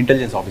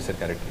ఇంటెలిజెన్స్ ఆఫీసర్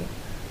క్యారెక్టర్.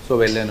 సో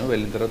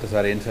వెళ్ళిన తర్వాత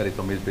సార్ ఏంటి సార్ ఈ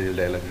 9 పేజీల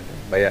డైలాగ్ అంటే,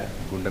 భయ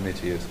గుండె మీద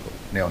చేసుకో,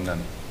 నేను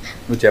ఉన్నాను,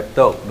 నువ్వు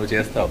చెప్తావు, నువ్వు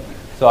చేస్తావు.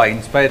 సో ఆ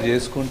ఇన్స్పైర్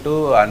చేసుకుంటూ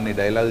అన్ని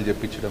డైలాగులు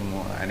చెప్పించడం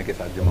ఆయనకే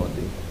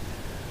సాధ్యమవుతుంది.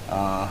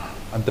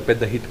 అంత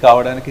పెద్ద హిట్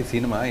కావడానికి,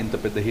 సినిమా ఇంత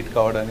పెద్ద హిట్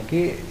కావడానికి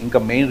ఇంకా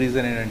మెయిన్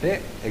రీజన్ ఏంటంటే,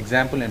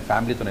 ఎగ్జాంపుల్ నేను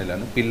ఫ్యామిలీతో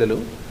వెళ్ళాను, పిల్లలు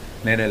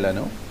నేను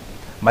వెళ్ళాను.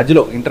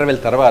 మధ్యలో ఇంటర్వెల్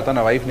తర్వాత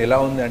నా వైఫ్ని ఎలా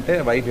ఉంది అంటే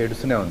వైఫ్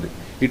ఏడుస్తూనే ఉంది.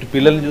 ఇటు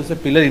పిల్లల్ని చూస్తే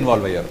పిల్లలు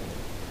ఇన్వాల్వ్ అయ్యారు.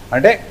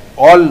 అంటే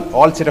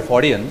ఆల్ సెట్ ఆఫ్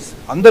ఆడియన్స్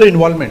అందరూ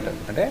ఇన్వాల్వ్మెంట్.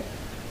 అంటే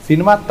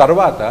సినిమా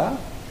తర్వాత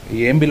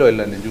ఎంబీలో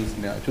వెళ్ళాను,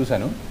 నేను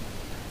చూశాను.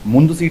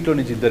 ముందు సీట్లో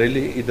నుంచి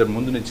ఇద్దరు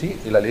ముందు నుంచి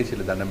ఇలా లేచి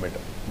ఇలా దండం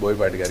పెట్టారు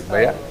బోయపాటి గారికి,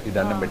 భయ ఈ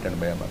దండం పెట్టండి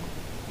భయ మాకు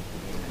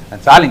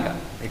అని. చాలు ఇంకా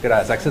ఇక్కడ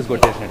సక్సెస్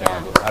కొట్టేసినట్టే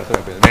నాకు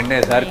అర్థమైపోయింది. వెంటనే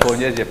సార్ ఫోన్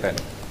చేసి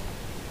చెప్పాను.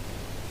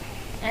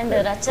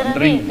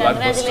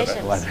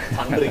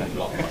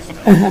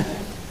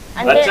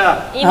 అంటే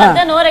ఈ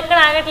మధ్య నోరు ఎక్కడ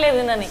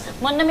ఆగట్లేదు నన్ను.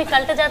 మొన్న మీ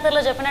కల్ట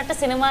జాతరలో చెప్పినట్టు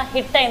సినిమా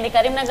హిట్ అయింది,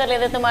 కరీంనగర్లో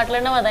ఏదైతే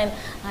మాట్లాడినామో అదైంది.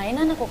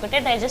 అయినా నాకు ఒకటే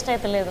డైజెస్ట్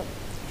అయితలేదు.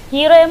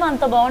 హీరో ఏమో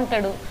అంత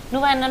బాగుంటాడు,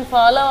 నువ్వు ఆయన నన్ను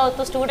ఫాలో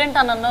అవుతూ స్టూడెంట్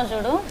అని అన్నావు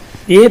చూడు.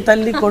 ఏ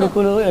తల్లి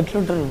కొడుకులు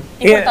ఎట్లుంటారు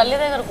తల్లి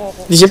దగ్గర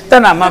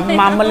చెప్తానా,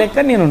 మా అమ్మ లెక్క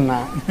నేనున్నా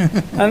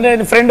అంటే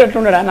ఫ్రెండ్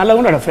ఎట్లున్నాడా, నల్లగా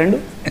ఉన్నాడు ఫ్రెండ్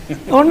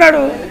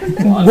ఉన్నాడు,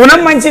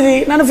 గుణం మంచిది,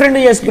 నన్ను ఫ్రెండ్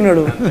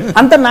చేసుకున్నాడు.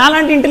 అంత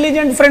నాలాంటి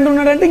ఇంటెలిజెంట్ ఫ్రెండ్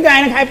ఉన్నాడు అంటే ఇంకా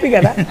ఆయనకు హ్యాపీ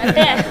కదా.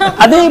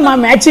 అదే మా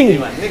మ్యాచింగ్.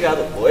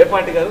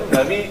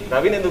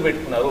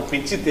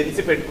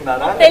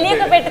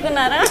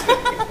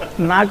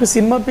 నాకు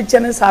సినిమా పిచ్చి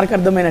అనేది సార్కి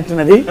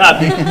అర్థమైనట్టున్నది.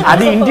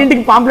 అది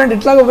ఇంటింటికి పాంప్లెంట్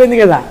ఇట్లాగా పోయింది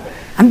కదా.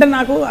 అంటే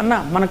నాకు అన్న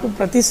మనకు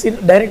ప్రతి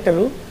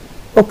డైరెక్టరు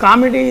ఒక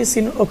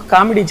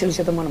కామెడీ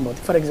చెలిచేతం మనం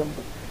పోతుంది. ఫర్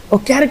ఎగ్జాంపుల్ ఒక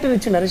క్యారెక్టర్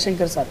ఇచ్చిండు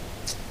హరిశంకర్ సార్,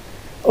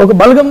 ఒక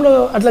బల్గంలో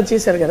అట్లా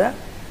చేశారు కదా.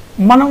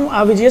 మనం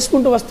అవి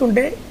చేసుకుంటూ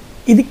వస్తుంటే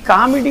ఇది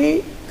కామెడీ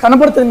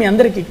కనపడుతుంది మీ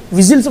అందరికి,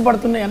 విజిల్స్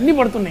పడుతున్నాయి, అన్నీ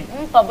పడుతున్నాయి.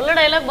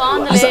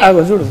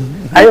 చూడు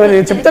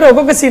అవి చెప్తారు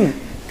ఒక్కొక్క సీన్.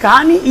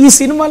 కానీ ఈ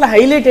సినిమాలో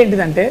హైలైట్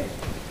ఏంటిదంటే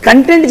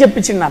కంటెంట్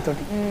చెప్పించిండు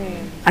నాతోటి.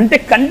 అంటే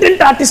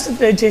కంటెంట్ ఆర్టిస్ట్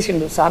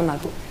చేసిండు సార్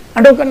నాకు.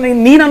 అంటే ఒక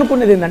నేను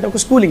అనుకునేది ఏంటంటే ఒక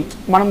స్కూలింగ్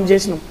మనం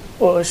చేసినాం,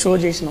 షో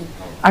చేసినాం.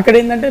 అక్కడ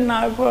ఏంటంటే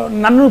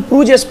నన్ను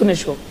ప్రూవ్ చేసుకునే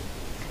షో.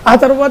 ఆ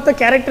తర్వాత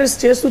క్యారెక్టర్స్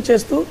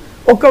చేస్తూ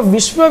ఒక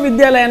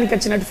విశ్వవిద్యాలయానికి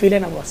వచ్చినట్టు ఫీల్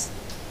అయినా బాస్.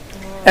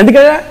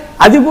 ఎందుకంటే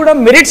అది కూడా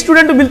మెరిట్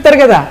స్టూడెంట్ పిలుస్తారు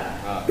కదా,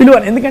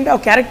 పిలువాలి. ఎందుకంటే ఆ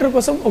క్యారెక్టర్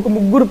కోసం ఒక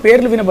 3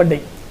 పేర్లు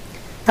వినబడ్డాయి.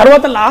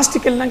 తర్వాత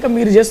లాస్ట్కి వెళ్ళినాక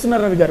మీరు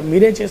చేస్తున్నారు రవి గారు,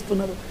 మీరే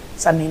చేస్తున్నారు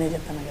సార్, నేనే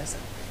చెప్తాను కదా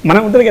సార్,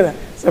 మనం ఉంటుంది కదా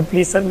సార్,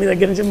 ప్లీజ్ సార్ మీ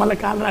దగ్గర నుంచి మళ్ళీ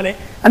కాల్ రాలే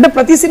అంటే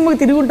ప్రతి సినిమాకి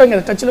తిరిగి ఉంటాం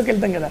కదా, టచ్లోకి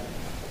వెళ్తాం కదా.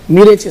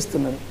 మీరే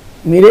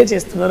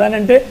చేస్తున్నారు అని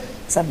అంటే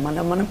సార్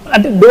మనం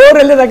అంటే డోర్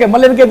వెళ్ళేదాకా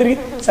మళ్ళీ వెనక తిరిగి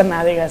సార్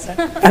నాదే కదా సార్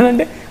అని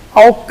అంటే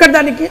ఆ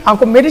ఒక్కదానికి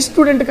ఒక మెరిట్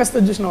స్టూడెంట్కి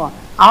వస్తుంది చూసినావా,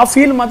 ఆ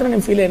ఫీల్ మాత్రం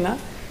నేను ఫీల్ అయినా.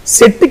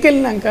 సెట్కి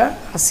వెళ్ళినాక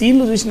ఆ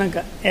సీన్లు చూసినాక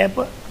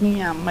నీ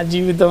అమ్మ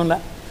జీవితంలో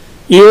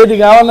ఏది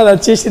కావాలో అది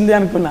వచ్చేసింది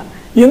అనుకున్నా.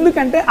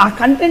 ఎందుకంటే ఆ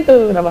కంటెంట్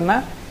రవణ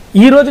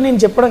ఈ రోజు నేను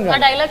చెప్పడం కాదు,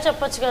 డైలాగ్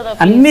చెప్పొచ్చు కదా,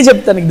 అన్నీ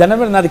చెప్తాను. నీకు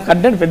దండం నాది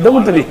కంటెంట్ పెద్దగా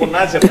ఉంటుంది,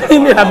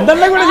 నేను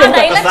అర్థంలో కూడా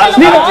చెప్తా,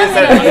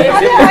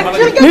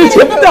 నేను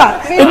చెప్తా.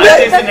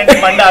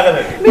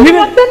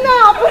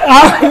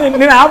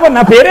 నేను ఆప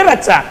నా పేరే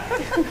రచ్చా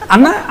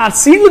అన్న. ఆ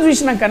సీన్లు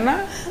చూసినాకన్నా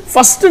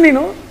ఫస్ట్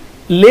నేను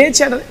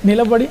లేచాడు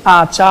నిలబడి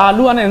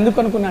చాలు అని ఎందుకు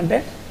అనుకున్నా అంటే,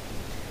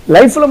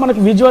 లైఫ్లో మనకు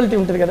విజువాలిటీ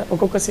ఉంటుంది కదా,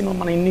 ఒక్కొక్క సినిమా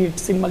మనం ఇన్ని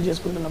సినిమాలు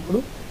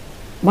చేసుకుంటున్నప్పుడు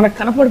మనకు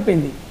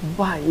కనపడిపోయింది,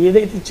 బా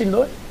ఏదైతే ఇచ్చిండో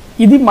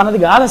ఇది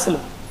మనది కాదు,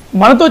 అసలు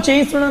మనతో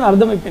చేయిస్తున్నాడని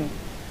అర్థమైపోయింది.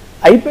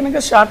 అయిపోయినాక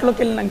షార్ట్లోకి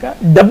వెళ్ళినాక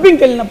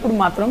డబ్బింగ్కి వెళ్ళినప్పుడు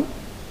మాత్రం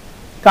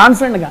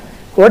కాన్ఫిడెంట్గా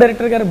కో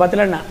డైరెక్టర్ గారు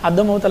బతలాడిన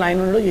అర్థమవుతాను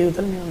ఆయనలో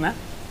ఏవుతాను నేను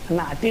అన్న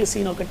అటు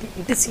సీన్ ఒకటి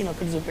ఇటు సీన్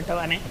ఒకటి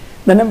చూపెట్టావా అని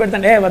దండం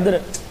పెడతాను. వద్దు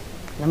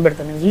దండం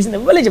పెడతాను, నేను చూసింది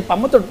ఇవ్వలే చెప్పు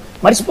అమ్మతోడు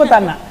మర్చిపోతా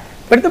అన్న.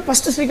 పెడితే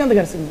ఫస్ట్ శ్రీకాంత్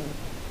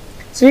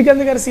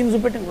గారి సీన్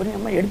చూపెట్టి ఒరి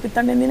అమ్మ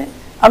ఏడిపిస్తాండి నేనే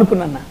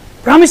అనుకున్నా.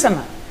 ప్రామిస్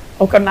అన్న,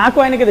 ఒక నాకు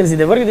ఆయనకే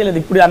తెలిసింది, ఎవరికి తెలియదు,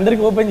 ఇప్పుడు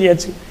అందరికీ ఓపెన్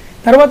చేయొచ్చు.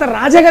 తర్వాత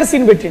రాజా గారి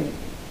సీన్ పెట్టింది,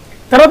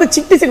 తర్వాత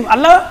చిట్టి సినిమా,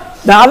 అలా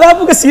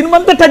దాదాపుగా సినిమా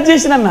అంతా టచ్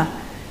చేసినన్న.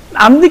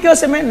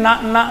 అందుకోసమే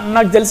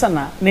నాకు తెలుసు అన్న,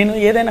 నేను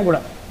ఏదైనా కూడా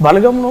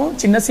బలగంను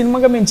చిన్న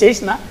సినిమాగా మేము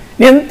చేసినా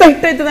నేను ఎంత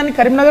హిట్ అవుతుందని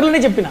కరీంనగర్లోనే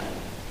చెప్పిన,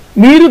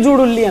 మీరు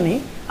చూడుల్లి అని.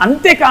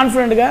 అంతే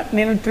కాన్ఫిడెంట్గా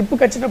నేను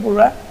ట్రిప్కి వచ్చినప్పుడు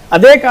కూడా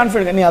అదే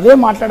కాన్ఫిడెంట్గా నేను అదే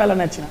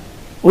మాట్లాడాలని వచ్చిన.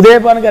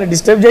 ఉదయభాను గారు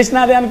డిస్టర్బ్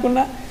చేసినా అదే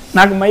అనుకున్నా,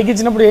 నాకు మైక్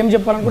ఇచ్చినప్పుడు ఏం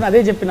చెప్పాలనుకున్నా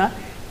అదే చెప్పిన.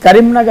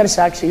 కరీంనగర్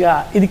సాక్షిగా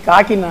ఇది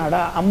కాకినాడ,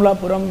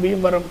 అమలాపురం,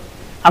 భీమవరం,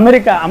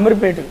 అమెరికా,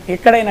 అమీర్పేట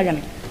ఎక్కడైనా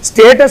కానీ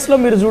స్టేటస్లో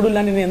మీరు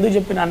చూడాలని నేను ఎందుకు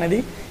చెప్పినా అన్నది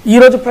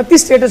ఈరోజు ప్రతి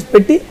స్టేటస్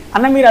పెట్టి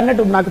అన్న మీరు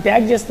అన్నట్టు నాకు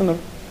ట్యాగ్ చేస్తున్నారు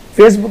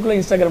ఫేస్బుక్లో,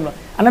 ఇన్స్టాగ్రామ్లో,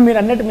 అన్న మీరు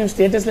అన్నట్టు మేము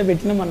స్టేటస్లో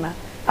పెట్టినామన్నా,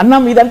 అన్న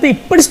మీదంతా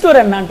ఇప్పటి స్టోరీ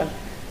అన్న అంటారు.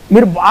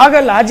 మీరు బాగా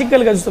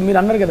లాజికల్గా చూస్తాం. మీరు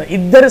అన్నారు కదా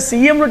ఇద్దరు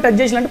సీఎంలు టచ్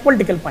చేసినంటే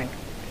పొలిటికల్ పాయింట్,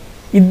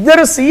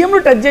 ఇద్దరు సీఎంలు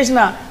టచ్ చేసిన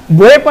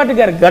బోయపాటి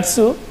గారి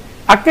గట్స్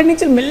అక్కడి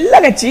నుంచి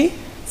మెల్లగా వచ్చి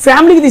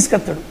ఫ్యామిలీకి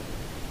తీసుకొస్తాడు.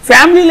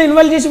 ఫ్యామిలీలో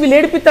ఇన్వాల్వ్ చేసి వీళ్ళు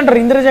ఏడిపిస్తుంటారు.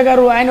 ఇంద్రజ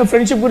గారు ఆయన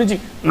ఫ్రెండ్షిప్ గురించి,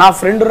 నా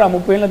ఫ్రెండ్ రా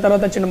 30 ఏళ్ళ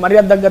తర్వాత చిన్న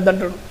మర్యాద తగ్గద్దు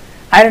అంటాడు,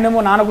 ఆయనేమో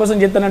నాన్న కోసం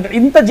చేస్తానంటాడు.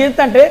 ఇంత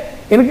చేస్తా అంటే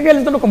వెనకకి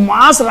వెళ్తుంటే ఒక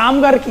మాస్ రామ్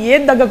గారికి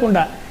ఏది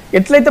తగ్గకుండా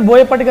ఎట్లయితే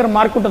బోయపాటి గారు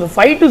మార్కుంటుందో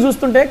ఫైట్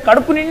చూస్తుంటే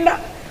కడుపు నిండా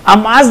ఆ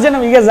మాస్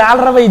జనం ఇక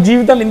జాలరవ ఈ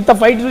జీవితంలో ఇంత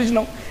ఫైట్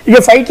చూసినాం ఇక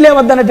ఫైట్లే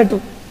వద్దనేటట్టు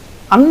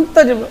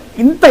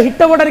ఇంత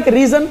హిట్ అవ్వడానికి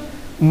reason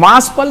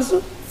mass pulse,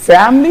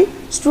 family,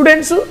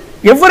 students,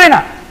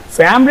 ఎవరైనా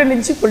ఫ్యామిలీ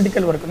నుంచి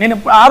పొలిటికల్ వరకు. నేను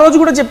ఆ రోజు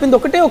కూడా చెప్పింది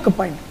ఒకటే ఒక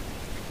పాయింట్,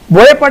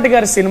 బోయపాటి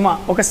గారి సినిమా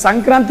ఒక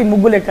సంక్రాంతి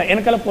ముగ్గు లెక్క,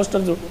 వెనకాల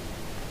పోస్టర్ చూడు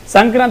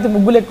సంక్రాంతి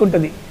ముగ్గు లెక్క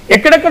ఉంటుంది.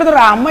 ఎక్కడెక్కడ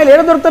ఆ అమ్మాయిలు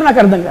ఏడ దొరుకుతారు నాకు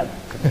అర్థం కాదు.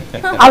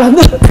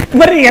 వాళ్ళందరూ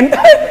మరి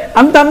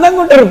అంత అందంగా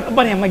ఉంటారు.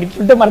 పని అమ్మాయి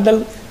ఇట్లుంటే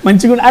మరదలు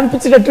మంచిగా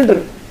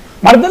అనిపించేటట్టుంటారు.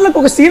 మరదళ్ళకి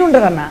ఒక సీన్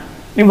ఉంటుంది అన్న,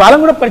 నేను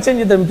వాళ్ళని కూడా పరిచయం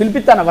చేద్దాం,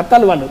 పిలిపిస్తాను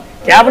వత్తాలు వాళ్ళు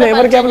క్యాబ్లో,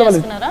 ఎవరి క్యాబ్లో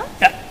వాళ్ళు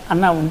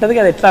అన్న ఉంటుంది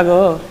కదా, ఎట్లాగో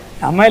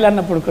అమ్మాయిలు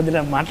అన్నప్పుడు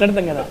కొద్దిగా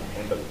మాట్లాడతాం కదా.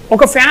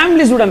 ఒక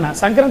ఫ్యామిలీ చూడన్న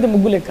సంక్రాంతి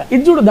ముగ్గు లెక్క,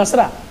 ఇది చూడు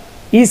దసరా,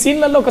 ఈ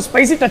సీన్లలో ఒక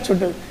స్పైసీ టచ్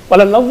ఉంటుంది,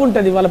 వాళ్ళ లవ్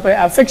ఉంటుంది, వాళ్ళపై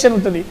అఫెక్షన్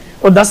ఉంటుంది,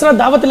 ఒక దసరా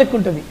దావత్ లెక్క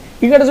ఉంటుంది.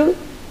 ఇక్కడ చూడు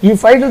ఈ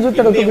ఫైట్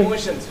చూస్తాడు,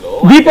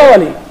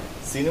 దీపావళి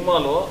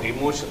సినిమాలో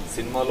ఎమోషన్,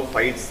 సినిమాలో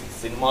ఫైట్స్,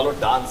 సినిమాలో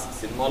డాన్స్,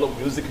 సినిమాలో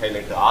మ్యూజిక్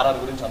హైలైట్, ఆర్ఆర్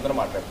గురించి అందరూ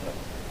మాట్లాడుతున్నారు.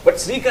 బట్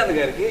శ్రీకాంత్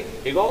గారికి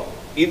ఇగో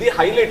ఇది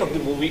హైలైట్ ఆఫ్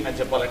ది మూవీ అని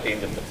చెప్పాలంటే ఏం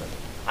చెప్తారు సార్?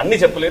 అన్ని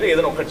చెప్పలేరు,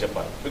 ఏదైనా ఒక్కటి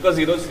చెప్పాలి. బికాస్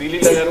ఈరోజు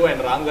శ్రీలీల గారు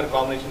అండ్ రామ్ గారి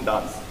కాంబినేషన్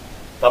డాన్స్,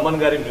 తమన్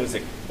గారి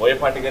మ్యూజిక్,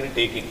 బోయపాటి గారి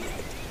టేకింగ్,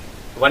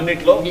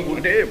 ఇవన్నిట్లో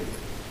అంటే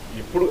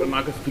ఎప్పుడు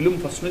నాకు ఫిలిం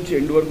ఫస్ట్ నుంచి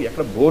ఎండ్ వరకు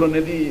ఎక్కడ బోర్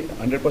అనేది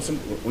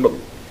 100% ఉండదు.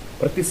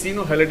 ప్రతి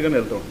సీను హైలైట్గానే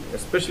వెళ్తూ ఉంటుంది.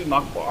 ఎస్పెషల్లీ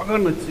నాకు బాగా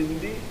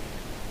నచ్చింది,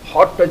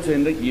 హాట్ టచ్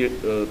అయింది ఈ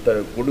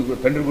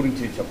తండ్రి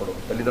గురించి చెప్పడం,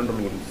 తల్లిదండ్రుల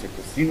గురించి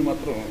చెప్పే సీన్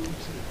మాత్రం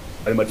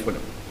అది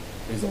మర్చిపోయాం.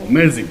 It's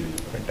amazing,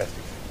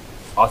 fantastic.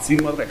 ఆ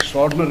సీన్ మాత్రం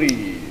ఎక్స్ట్రాడినరీ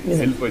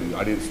వెళ్ళిపోయింది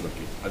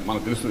ఆడియన్స్లోకి. అది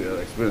మనకు తెలుసు,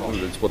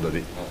 ఎక్స్పీరియన్స్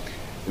తెలిసిపోతుంది.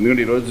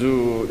 ఎందుకంటే ఈరోజు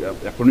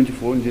ఎక్కడి నుంచి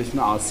ఫోన్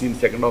చేసినా ఆ సీన్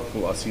సెకండ్ హాఫ్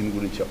ఆ సీన్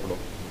గురించి చెప్పడం,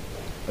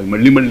 అది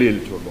మళ్ళీ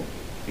వెళ్ళి చూడడం.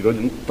 ఈరోజు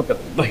ఇంత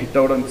పెద్ద హిట్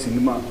అవ్వడానికి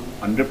సినిమా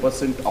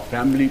 100% ఆ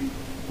ఫ్యామిలీ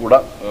కూడా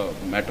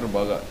మ్యాటర్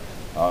బాగా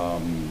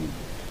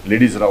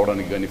లేడీస్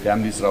రావడానికి కానీ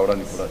ఫ్యామిలీస్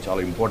రావడానికి కూడా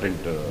చాలా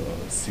ఇంపార్టెంట్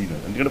సీన్.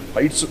 ఎందుకంటే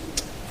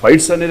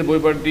ఫైట్స్ అనేది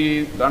బోయపాటి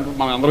దాంట్లో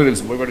మనం అందరూ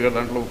తెలుసు, బోయపాటి గారు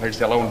దాంట్లో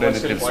ఫైట్స్ ఎలా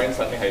ఉంటాయని తెలుసు.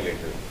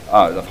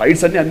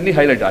 ఫైట్స్ అన్ని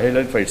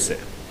హైలైట్ ఫైట్సే.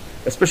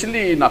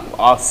 ఎస్పెషల్లీ నాకు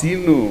ఆ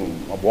సీన్,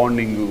 ఆ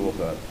బాండింగ్,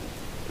 ఒక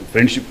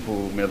ఫ్రెండ్షిప్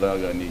మీద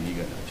కానీ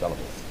చాలా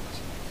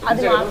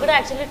అది నాకు కూడా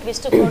యాక్చువల్లీ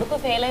ట్విస్ట్. కొడుకు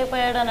ఫెయిల్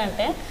అయిపోయాడు అని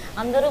అంటే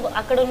అందరూ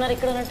అక్కడ ఉన్నారు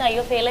ఇక్కడ ఉన్నట్టు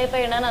అయ్యో ఫెయిల్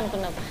అయిపోయాడు అని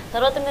అనుకున్నాం.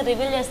 తర్వాత మీరు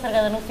రివీల్ చేస్తారు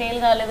కదా, నువ్వు ఫెయిల్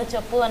కాలేదు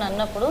చెప్పు అని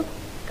అన్నప్పుడు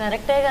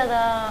కరెక్టే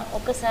కదా,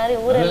 ఒక్కసారి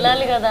ఊరు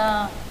వెళ్ళాలి కదా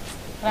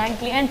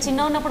ఫ్రాంక్లీ. అండ్ చిన్న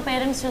ఉన్నప్పుడు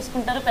పేరెంట్స్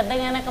చూసుకుంటారు,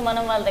 పెద్దగా అయినాక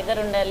మనం వాళ్ళ దగ్గర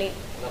ఉండాలి.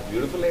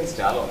 బ్యూటిఫుల్ లైన్స్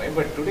చాలా ఉన్నాయి.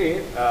 బట్ టుడే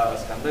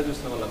స్కంద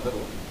చూసిన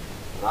వాళ్ళందరూ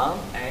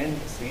రామ్ అండ్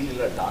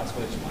శ్రీలీల డాన్స్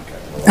గురించి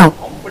మాట్లాడుతున్నారు.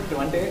 కంఫర్ట్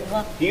అంటే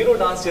హీరో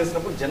డాన్స్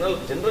చేసినప్పుడు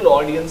జనరల్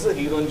ఆడియన్స్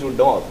హీరోని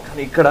చూడడం,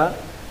 కానీ ఇక్కడ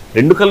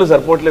 2 కళ్ళు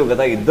సరిపోవట్లేవు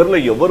కదా, ఇద్దరులో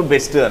ఎవరు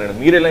బెస్ట్ అని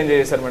మీరు ఎలా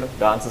ఎంజాయ్ చేశారు మేడం?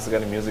 డాన్సెస్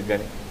కానీ మ్యూజిక్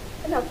కానీ?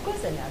 అండ్ అఫ్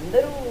కోర్స్ అండి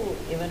అందరూ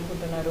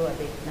ఏమనుకుంటున్నారు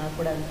అదే నాకు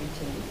కూడా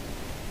అనిపించింది.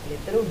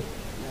 ఇద్దరు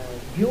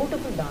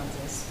బ్యూటిఫుల్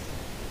డాన్సర్స్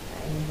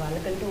అండ్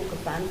వాళ్ళకంటూ ఒక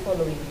ఫ్యాన్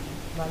ఫాలోయింగ్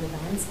వాళ్ళ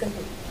డాన్స్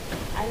కంటూ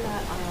అండ్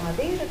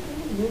అదే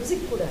రకంగా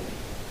మ్యూజిక్ కూడా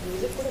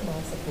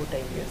బాగా సపోర్ట్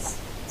అయింది.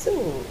 సో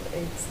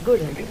ఇట్స్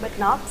గుడ్ అండి. బట్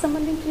నాకు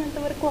సంబంధించినంత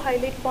వరకు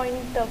highlight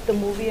point of the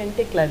movie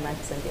అంటే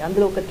క్లైమాక్స్ అండి,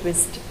 అందులో ఒక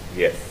ట్విస్ట్.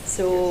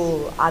 సో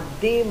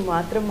అదే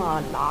మాత్రం ఆ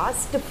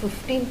లాస్ట్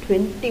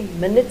 15-20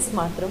 minutes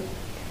మాత్రం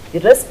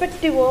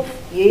irrespective of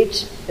age,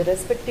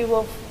 irrespective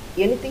of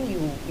anything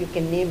you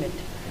can name it,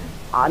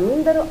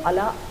 అందరూ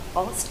అలా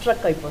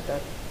ఆస్ట్రక్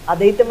అయిపోతారు.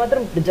 అదైతే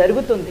మాత్రం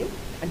జరుగుతుంది.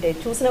 అంటే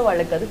చూసిన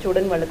వాళ్ళకి కాదు,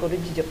 చూడని వాళ్ళ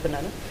గురించి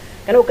చెప్తున్నాను.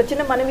 కానీ ఒక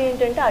చిన్న మనవి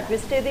ఏంటంటే ఆ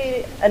ట్విస్ట్ ఏది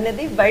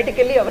అనేది బయటకు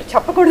వెళ్ళి ఎవరు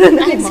చెప్పకూడదు.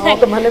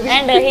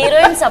 అండ్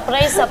హీరోయిన్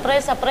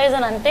సర్ప్రైజ్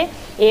అని అంటే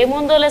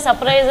ఏముందోలే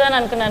సర్ప్రైజ్ అని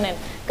అనుకున్నాను నేను,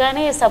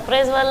 కానీ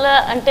సర్ప్రైజ్ వల్ల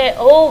అంటే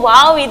ఓ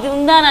వావ్ ఇది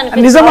ఉందా అని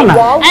అనిపించింది.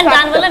 అండ్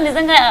దానివల్ల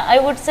నిజంగా ఐ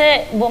వుడ్ సే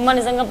బొమ్మ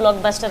నిజంగా బ్లాక్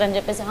బస్టర్ అని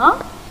చెప్పేసి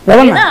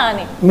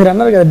అని మీరు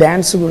అన్నారు కదా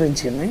డ్యాన్స్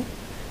గురించి.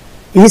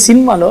 ఈ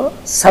సినిమాలో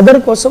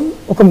సదర్ కోసం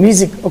ఒక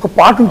మ్యూజిక్ ఒక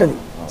పాట ఉంటుంది,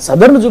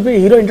 సదర్ను చూపే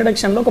హీరో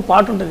ఇంట్రడక్షన్లో ఒక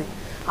పాట ఉంటుంది,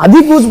 అది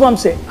గూస్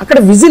బాంబ్సే. అక్కడ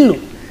విజిల్లు,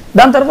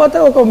 దాని తర్వాత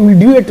ఒక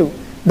డ్యూయెట్,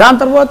 దాని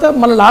తర్వాత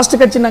మళ్ళీ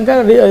లాస్ట్కి వచ్చినాక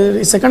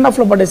సెకండ్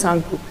హాఫ్లో పడే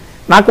సాంగ్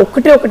నాకు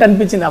ఒకటి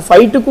అనిపించింది. ఆ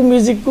ఫైట్కు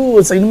మ్యూజిక్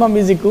సినిమా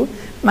మ్యూజిక్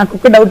నాకు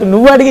ఒక్క డౌట్,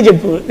 నువ్వు అడిగి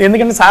చెప్పు,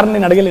 ఎందుకంటే సార్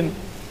నేను అడగలేను.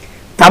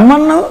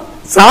 తమ్మన్ను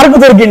సార్కు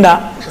దొరికిండా,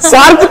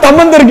 సార్కు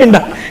తమ్మన్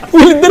దొరికిండా,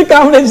 వీళ్ళిద్దరు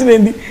కాంబినేషన్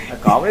ఏంది?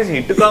 కాంబినేషన్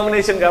హిట్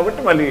కాంబినేషన్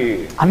కాబట్టి మళ్ళీ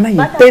అన్న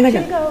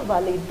హిట్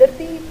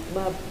వాళ్ళిద్దరిది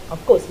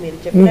అఫ్ కోర్స్ మీరు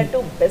చెప్పినట్టు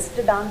బెస్ట్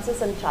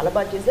డాన్సెస్ అని చాలా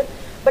బాగా చేశారు.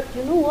 But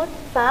you know what,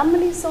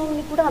 family song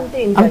ని కూడా అంతే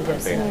ఎంజాయ్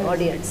చేస్తారు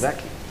ఆడియన్స్.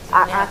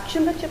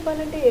 యాక్చువల్గా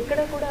చెప్పాలంటే ఎక్కడ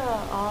కూడా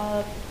ఆ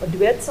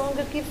డ్యూయట్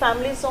సాంగ్ కి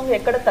ఫ్యామిలీ సాంగ్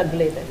ఎక్కడ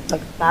తగ్గలేదండి.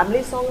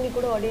 ఫ్యామిలీ సాంగ్ ని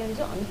కూడా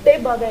ఆడియన్స్ అంతే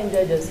బాగా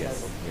ఎంజాయ్ చేస్తారు.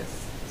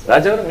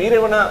 రాజా గారు,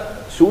 మీరేమన్నా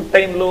షూట్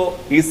టైంలో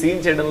ఈ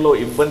సీన్ చేయడంలో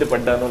ఇబ్బంది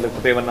పడ్డాను,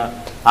 లేకపోతే ఏమన్నా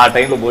ఆ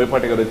టైంలో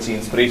బోయపాటి గారు వచ్చి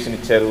ఇన్స్పిరేషన్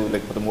ఇచ్చారు,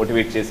 లేకపోతే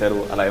మోటివేట్ చేశారు,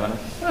 అలా ఏమన్నా?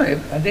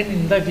 అదే నేను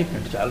ఇందాక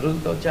చెప్పినట్టు చాలా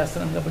రోజులతో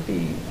చేస్తున్నాను కాబట్టి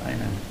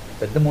ఆయన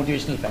పెద్ద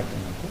మోటివేషనల్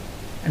ఫ్యాక్టర్ నాకు,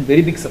 and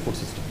very big support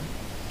system.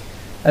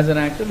 As an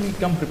actor, we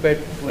come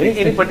prepared.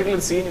 Any particular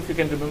scene, if you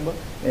can remember?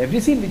 Every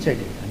scene which I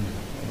did, and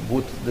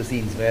both the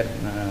scenes where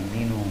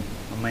Neenu,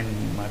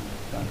 Ammayini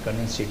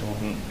convinced Chetu,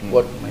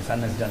 what my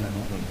son has done,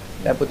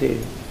 లేకపోతే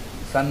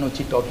son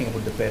వచ్చి talking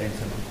about the parents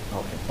and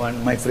all.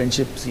 My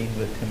friendship scene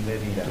with him,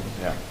 where we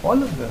all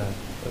of the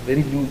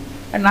very new,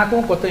 and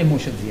నాకు కొత్త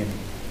emotions ఇవన్నీ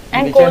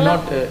which are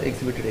not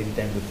exhibited any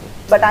time before.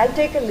 But I'll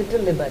take a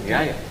little liberty.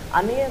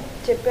 అన్నయ్య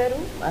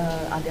చెప్పారు,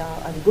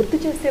 అది గుర్తు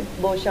చేస్తే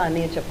బహుశా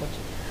అన్నయ్య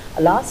చెప్పొచ్చు.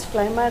 లాస్ట్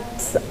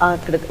క్లైమాక్స్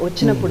అక్కడ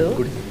వచ్చినప్పుడు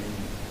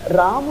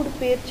రాముడి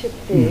పేరు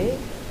చెప్తే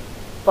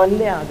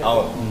పల్లె ఆగదు,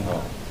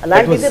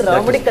 అలాంటిది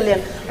రాముడి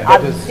కళ్యాణ్.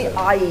 అది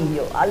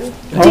అయ్యో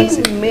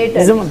అల్టిమేట్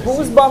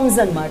గూస్ బంప్స్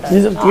అన్నమాట,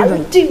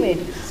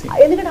 అల్టిమేట్.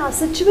 ఎందుకంటే ఆ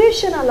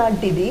సిచ్యువేషన్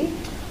అలాంటిది.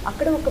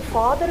 అక్కడ ఒక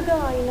ఫాదర్గా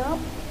ఆయన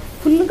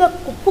ఫుల్గా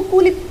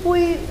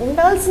కుప్పకూలిపోయి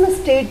ఉండాల్సిన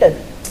స్టేట్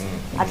అది.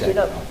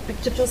 యాక్చువల్గా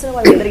పిక్చర్ చూసిన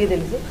వాళ్ళందరికీ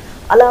తెలుసు.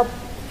 అలా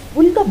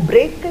ఫుల్గా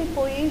బ్రేక్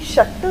అయిపోయి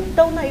షట్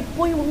డౌన్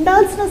అయిపోయి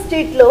ఉండాల్సిన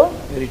స్టేట్లో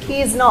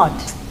హీఈస్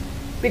నాట్,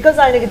 బికాజ్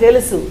ఆయనకి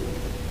తెలుసు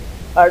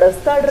వాడు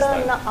వస్తాడ్రా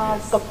అన్న ఆ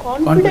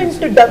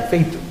కాన్ఫిడెంట్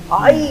ఫెయిత్.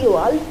 అయ్యో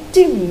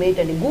అల్టిమేట్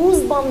అండి,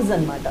 గూస్ బంప్స్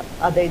అన్నమాట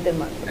అదైతే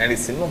మాత్రం. అండ్ ఈ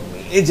సినిమా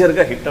మేజర్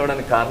గా హిట్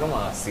అవడానికి కారణం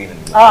ఆ సీన్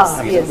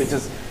అండి, which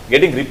is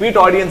getting repeat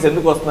audience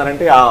ఎందుకు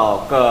వస్తున్నారంటే ఆ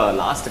ఒక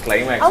లాస్ట్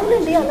క్లైమాక్స్.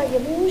 అవునండి, అలా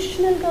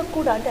ఎమోషనల్ గా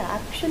కూడా అంటే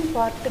యాక్షన్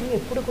పార్ట్ ని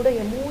ఎప్పుడు కూడా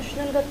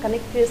ఎమోషనల్ గా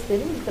కనెక్ట్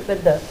చేస్తేనే ఇంత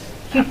పెద్ద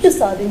హిట్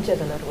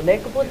సాధించగలరు.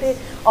 లేకపోతే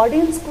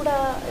ఆడియన్స్ కూడా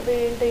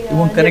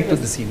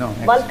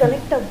వాళ్ళు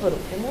కనెక్ట్ అవ్వరు,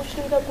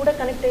 ఎమోషనల్ గా కూడా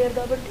కనెక్ట్ అయ్యారు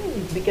కాబట్టి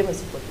బికేమ్ ఎ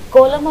సూపర్.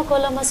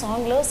 కోలమ్మ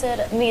సాంగ్ లో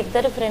సార్ మీ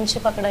ఇద్దరు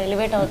ఫ్రెండ్షిప్ అక్కడ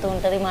ఎలివేట్ అవుతూ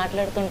ఉంటుంది,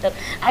 మాట్లాడుతుంటారు.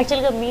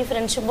 యాక్చువల్గా మీ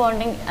ఫ్రెండ్షిప్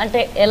బాండింగ్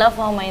అంటే ఎలా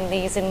ఫామ్ అయింది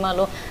ఈ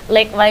సినిమాలో?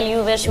 Like while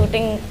you wear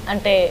shooting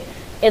అంటే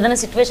ఏదైనా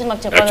సిచ్యువేషన్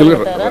మాకు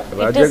చెప్పగలుగుతారా?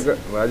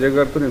 రాజా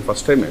గారితో నేను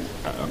ఫస్ట్ టైం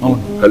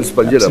కలిసి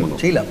పనిచేయలేము,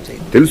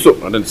 తెలుసు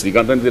అంటే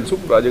శ్రీకాంత్ అని తెలుసు,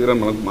 రాజా గారు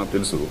మాకు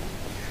తెలుసు.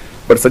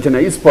 But such a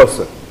nice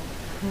person,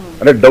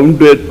 అంటే డౌన్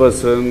టు ఎర్త్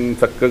పర్సన్,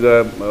 చక్కగా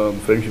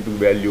ఫ్రెండ్షిప్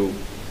వాల్యూ.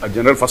 ఆ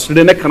జనరల్ ఫస్ట్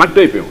డేనే కనెక్ట్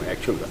అయిపోయాం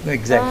యాక్చువల్గా.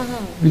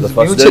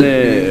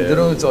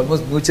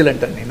 ఆల్మోస్ట్ మ్యూచువల్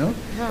అంటాను నేను,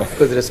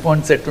 బికాజ్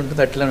రెస్పాన్స్ ఎట్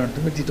ఉంటుంది అట్లానే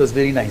ఉంటుంది. But it was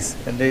very nice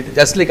and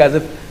just like as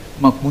if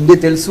మాకు ముందే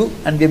తెలుసు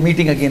అండ్ వి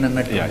మీటింగ్ అగైన్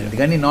అన్నట్టు,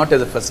 కానీ not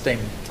as a first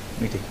time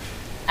meeting.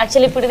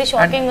 Actually ఇప్పుడు ఇది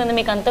షాకింగ్ ఉంది,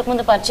 మీకు అంతకు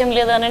ముందు పరిచయం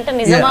లేదు అని అంటే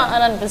నిజమా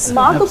అని అనిపిస్తుంది.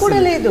 మాకు కూడా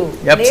లేదు.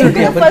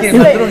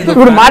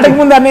 ఇప్పుడు మాటకు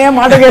ముందు అన్నయ్య,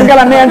 మాటకు వెనకాల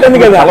అన్నయ్య అంటుంది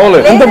కదా,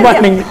 ఎంత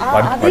బాండింగ్.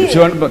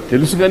 పరిచయం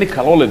తెలుసు కానీ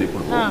కలవలేదు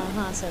ఇప్పుడు.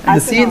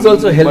 The scenes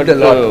also helped a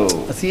lot.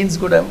 The scenes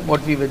కూడా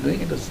what we were doing,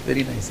 it was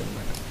very nice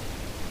అన్నమాట.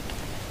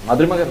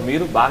 మధురిమ గారు,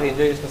 మీరు బాగా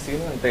ఎంజాయ్ చేసిన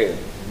సీన్ అంటే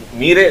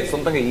మీరే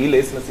సొంతంగా ఈ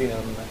లేసిన సీన్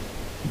ఏమన్నా?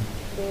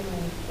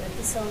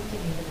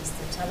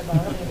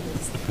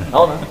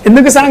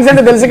 ఎందుకు సాంగ్స్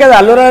అంటే తెలుసు కదా,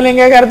 అల్లు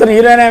రామలింగ గారితో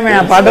హీరోయిన్ ఆమె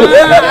ఆ పాటలు.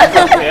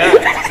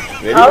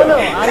 అవును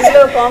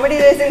అందులో కామెడీ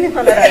చేసింది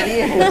మన రవి.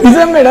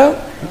 నిజం మేడం.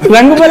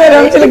 రంగుపల్లి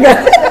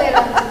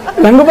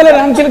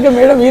రామచిలక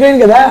మేడం హీరోయిన్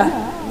కదా.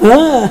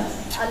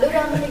 అల్లు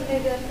రామలింగయ్య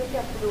గారితో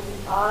అప్పుడు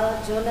ఆ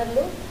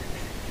జోనర్లో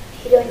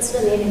హీరోయిన్స్లో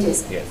నేనే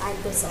చేశాను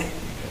ఆయనతో సాంగ్.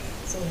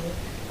 సో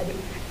అది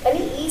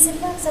కానీ ఈ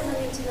సినిమాకి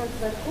సంబంధించినంత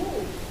వరకు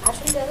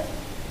యాక్చువల్గా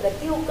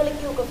ప్రతి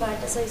ఒక్కరికి ఒక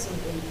ఫ్యాంటసైజ్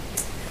ఉంటుంది.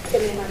 అంటే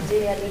మేము అది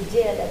చేయాలి ఇది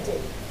చేయాలి అది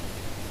చేయాలి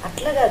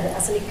అట్లా కాదు.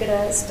 అసలు ఇక్కడ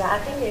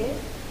స్టార్టింగే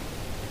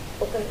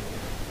ఒక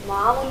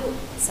మామూలు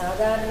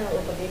సాధారణ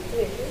ఒక వ్యక్తి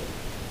వెళ్ళి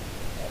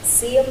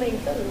సీఎం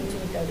ఇంట్లో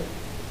నుంచుంటాడు.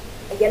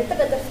 ఎంత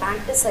పెద్ద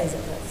ఫ్యాంటసైజ్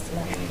అసలు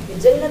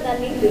నిజంగా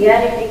దాన్ని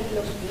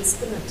రియాలిటీలోకి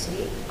తీసుకుని వచ్చి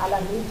అలా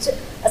నుంచి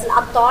అసలు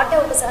ఆ థాటే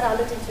ఒకసారి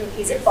ఆలోచించండి.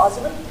 Is it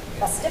possible?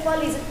 First of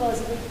all is it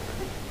possible?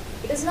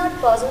 It is not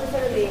possible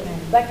for a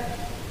lemon. But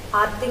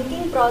ఆ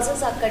థింకింగ్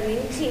ప్రాసెస్ అక్కడి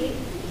నుంచి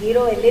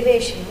హీరో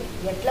ఎలివేషన్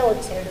ఎట్లా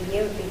వచ్చాడు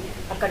ఏమిటి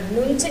అక్కడ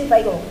నుంచి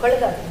పైగా ఒక్కళ్ళు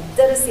కాదు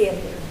ఇద్దరు సీఎం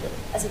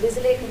అసలు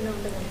విజు లేకుండా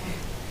ఉండదు.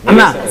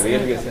 అన్న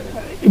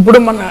ఇప్పుడు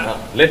మన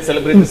let's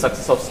celebrate the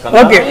success of Skanda.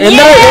 Okay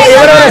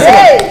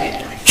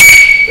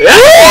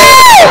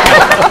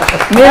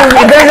నేను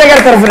ఇంద్రజ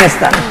గారి తరఫున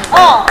ఇస్తాను.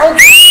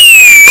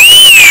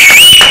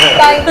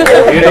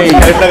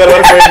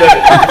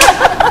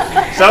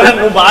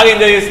 నువ్వు బాగా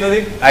ఎంజాయ్ చేసినది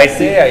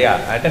అయితే అయ్యా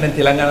అంటే నేను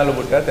తెలంగాణలో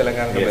పుట్టా,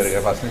 తెలంగాణలో పెరిగా,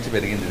 ఫస్ట్ నుంచి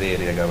పెరిగింది ఇదే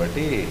ఏరియా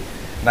కాబట్టి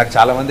నాకు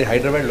చాలా మంది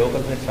హైదరాబాద్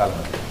లోకల్ ఫ్రెండ్స్ చాలా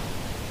మంది.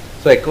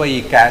 సో ఎక్కువ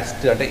ఈ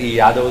క్యాస్ట్ అంటే ఈ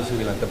యాదవ్స్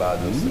వీళ్ళంతా బాగా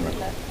చూస్తున్నారు.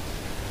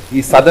 ఈ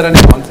సదర్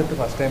అనే కాన్సెప్ట్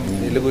ఫస్ట్ టైం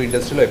తెలుగు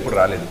ఇండస్ట్రీలో ఎప్పుడు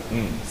రాలేదు.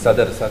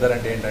 సదర్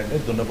అంటే ఏంటంటే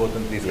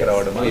దున్నపోతుని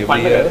తీసుకురావడం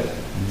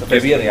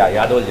ఎవ్రీ ఇయర్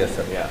యాదవులు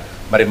చేస్తారు.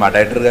 మరి మా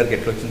డైరెక్టర్ గారికి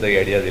ఎట్లా వచ్చిందో ఈ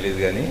ఐడియా తెలియదు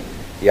కానీ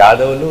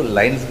యాదవులు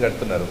లైన్స్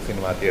కడుతున్నారు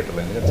సినిమా థియేటర్లో.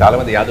 ఎందుకంటే చాలా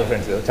మంది యాదవ్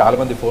ఫ్రెండ్స్ కదా, చాలా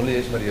మంది ఫోన్లు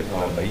చేసి మరి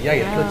చెప్తున్నారు అయ్యా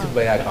ఎట్లా వచ్చింది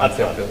భయ ఆ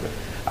కాన్సెప్ట్,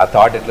 ఆ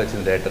థాట్ ఎట్లా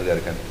వచ్చింది డైరెక్టర్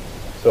గారికి అని.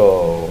 So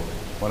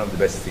one of the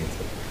best scenes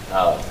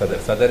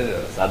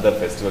Sadar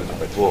festival.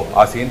 ఓ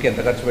ఆ సీన్కి ఎంత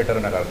ఖర్చు పెట్టారో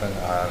నాకు అర్థం,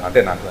 అంటే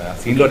నాకు ఆ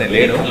సీన్లో నేను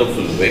లేను.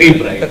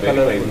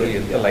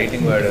 ఎంత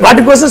లైటింగ్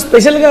వాటి కోసం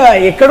స్పెషల్ గా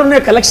ఎక్కడున్న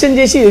కలెక్షన్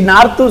చేసి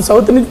నార్త్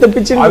సౌత్ నుంచి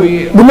తెప్పించి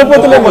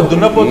దున్నపోతులే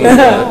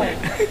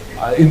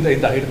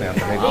ఇంత హైట్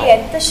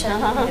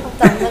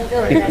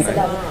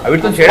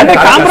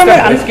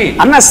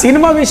అన్న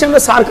సినిమా విషయంలో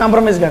సార్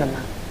కాంప్రమైజ్ కాదన్న.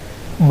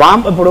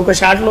 బాంబ్ ఇప్పుడు ఒక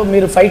షాట్ లో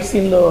మీరు ఫైట్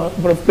సీన్ లో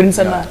ఇప్పుడు ప్రిన్స్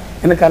అన్న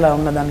వెనకాల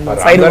ఉన్న దాంట్లో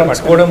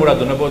పట్టుకోవడం కూడా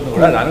దున్నపోతుంది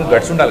కూడా దానికి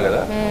గట్స్ ఉండాలి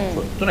కదా.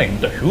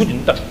 ఇంత హ్యూజ్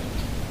ఇంత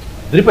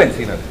దిరిపోయింది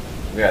సీన్. అది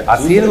ఆ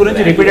సీన్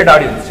గురించి రిపీటెడ్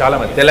ఆడియన్స్ చాలా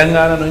మంది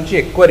తెలంగాణ నుంచి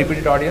ఎక్కువ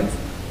repeated audience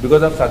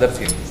because of Sadar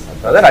scene.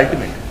 Sadar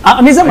ultimate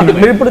నిజం.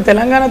 మీరు ఇప్పుడు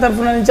తెలంగాణ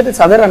తరఫున నుంచి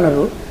సదర్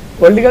అన్నారు.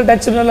 పొలిటికల్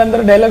టచ్ ఉన్న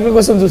వాళ్ళందరూ డైలాగుల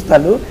కోసం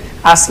చూస్తారు.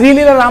 ఆ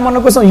శ్రీలీల రామన్న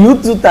కోసం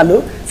యూత్ చూస్తారు.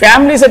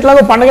 ఫ్యామిలీస్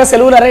ఎట్లాగో పండుగ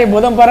సెలవులు అరే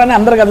బోధంపారా అని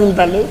అందరు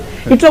కదులుతారు.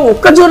 ఇట్లా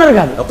ఒక్క జోనర్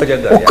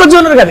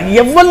కాదు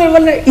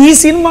ఎవరిని ఈ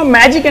సినిమా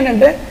మ్యాజిక్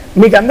ఏంటంటే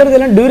మీకు అందరూ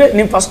తెలియదు.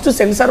 నేను ఫస్ట్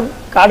సెన్సార్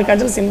కార్డు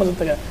కాల్చిన సినిమా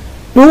చూస్తా కదా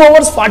 2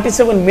 hours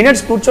 47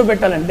 minutes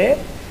కూర్చోబెట్టాలంటే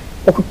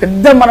ఒక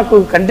పెద్ద మనకు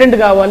కంటెంట్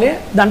కావాలి,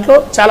 దాంట్లో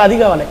చాలా అది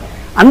కావాలి.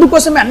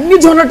 అందుకోసమే అన్ని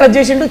జోనర్ టచ్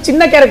చేసిండు.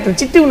 చిన్న క్యారెక్టర్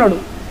చిట్టి ఉన్నాడు,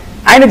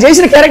 ఆయన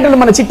చేసిన క్యారెక్టర్లు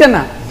మన చిట్టన్న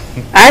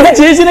ఆయన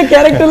చేసిన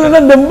క్యారెక్టర్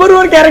నెంబర్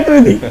 1 క్యారెక్టర్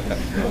ఇది.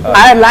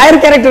 ఆయన లాయర్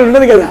క్యారెక్టర్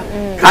ఉండదు కదా,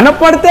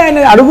 కనపడితే ఆయన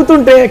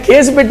అడుగుతుంటే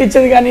కేసు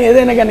పెట్టించేది కానీ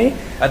ఏదైనా కానీ.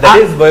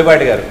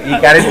 బోయపాటి గారు ఈ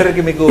క్యారెక్టర్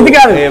కి మీకు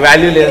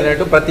వాల్యూ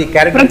లేదన్నట్టు ప్రతి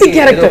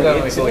క్యారెక్టర్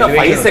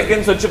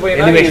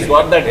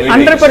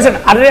 100%.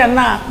 అరే అన్న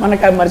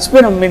మనకు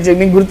మర్చిపోయినాం,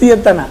 మీకు గుర్తు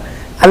చెప్తానా.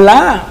 అలా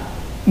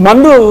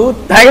మందు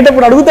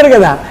తాగేటప్పుడు అడుగుతారు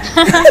కదా,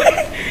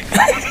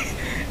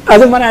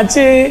 అది మన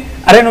వచ్చి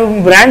అరే నువ్వు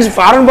బ్రాండ్స్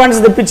ఫారెన్ బ్రాండ్స్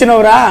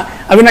తెప్పించినవురా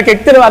అవి నాకు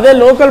ఎక్కితే అదే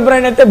లోకల్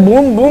బ్రాండ్ అయితే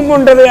బూమ్ బూమ్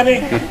ఉంటుంది కానీ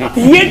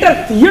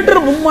థియేటర్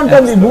బూమ్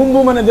ఉంటుంది. బూమ్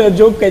బూమ్ అనేది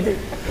జోక్ అయితే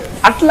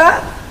అట్లా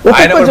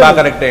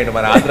కనెక్ట్ అయ్యండి.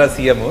 మన ఆంధ్ర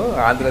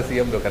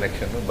సీఎం తో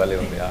కనెక్షన్ భలే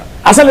ఉంది.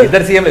 అసలు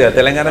ఇద్దరు సీఎం కదా,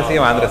 తెలంగాణ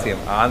సీఎం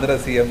ఆంధ్ర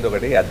సీఎం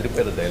ఒకటి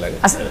అదిరిపోయేది డైలాగ్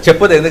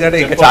చెప్పదు, ఎందుకంటే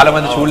ఇంకా చాలా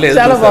మంది చూడలేదు,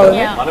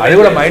 అది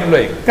కూడా మైండ్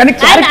బ్లోయింగ్.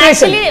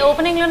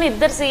 ఓపెనింగ్ లోనే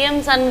ఇద్దరు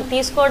సీఎంస్ అని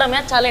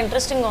తీసుకోవడమే చాలా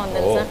ఇంట్రెస్టింగ్ గా ఉంది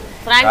సార్.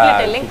 ఫ్రాంక్లీ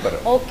టెల్లింగ్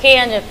ఓకే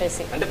అని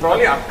చెప్పేసి అంటే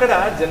ప్రాబ్లీ అక్కడ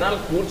జనాలు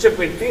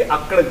కూర్చోపెట్టి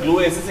అక్కడ గ్లూ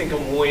వేసేసి ఇంకా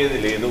మూవ్ అయ్యేది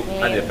లేదు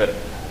అని చెప్పారు.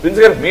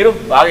 ప్రిన్స్ గారు మీరు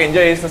బాగా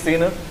ఎంజాయ్ చేసిన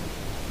సీన్?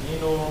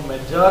 నేను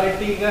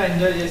మెజారిటీగా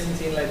ఎంజాయ్ చేసిన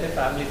సీన్లు అయితే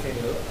ఫ్యామిలీ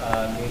సీన్లు.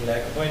 నేను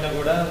లేకపోయినా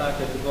కూడా నాకు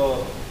ఎందుకో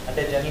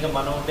అంటే జనరల్గా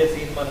మనం ఉండే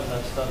సీన్ మనకు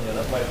నచ్చుతుంది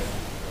కదా, but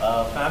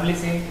family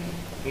scene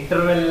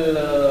interval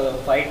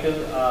fight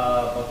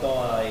మొత్తం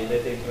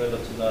ఏదైతే ఇంటర్వెల్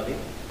వచ్చిందో అది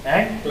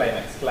అండ్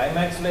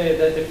క్లైమాక్స్లో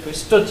ఏదైతే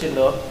ట్విస్ట్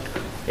వచ్చిందో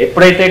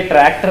ఎప్పుడైతే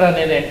ట్రాక్టర్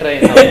అనేది ఎంటర్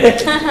అయిందో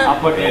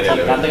అప్పటి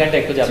అంతకంటే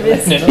ఎక్కువ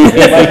చెప్పలేదు నేను.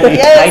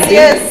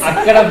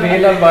 అక్కడ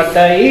వీలలు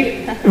పడ్డాయి,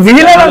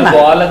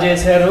 బాల్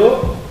చేశారు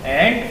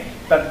అండ్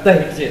పెద్ద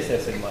హిట్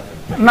చేశారు సినిమా.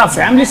 నా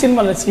ఫ్యామిలీ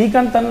సినిమాలో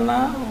శ్రీకాంత్ అన్న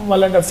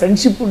వాళ్ళ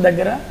ఫ్రెండ్షిప్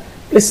దగ్గర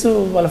ప్లస్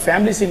వాళ్ళ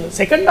ఫ్యామిలీ సీన్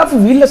సెకండ్ హాఫ్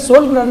వీళ్ళ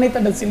సోల్ రన్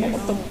అవుతుంది సినిమా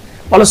మొత్తం.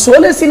 వాళ్ళ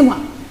సోలే సినిమా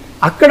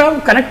అక్కడ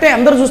కనెక్ట్ అయ్యి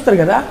అందరూ చూస్తారు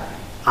కదా.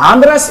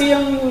 ఆంధ్ర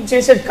సీఎం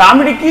చేసే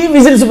కామెడీకి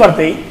విజిల్స్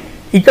పడతాయి,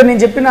 ఇక్కడ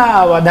నేను చెప్పిన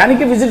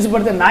దానికి విజిల్స్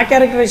పడతాయి. నా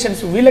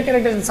క్యారెక్టరేషన్స్ వీళ్ళ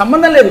క్యారెక్టరేషన్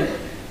సంబంధం లేదు,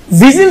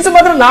 విజిల్స్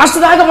మాత్రం లాస్ట్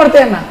దాకా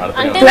పడతాయి అన్న.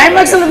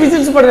 క్లైమాక్స్ లో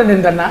విజిల్స్ పడతాయి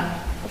ఏంటన్నా.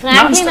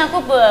 ఫ్రాంక్లీ నాకు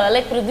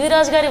లైక్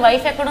పృథ్వీరాజ్ గారి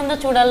వైఫ్ ఎక్కడ ఉందో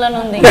చూడాలని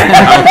ఉంది.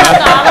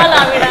 కావాలి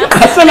ఆవిడ.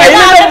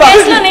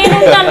 నేను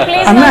ఉంటాను,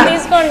 ప్లీజ్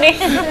తీసుకోండి.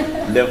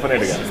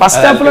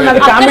 ఫస్ట్ హాఫ్ లో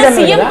నాకు కామెడీ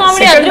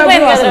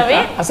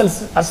అసలు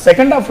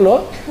సెకండ్ హాఫ్ లో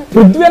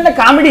పృథ్వీ అన్న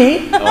కామెడీ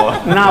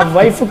నా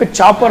వైఫ్ కి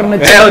చాపర్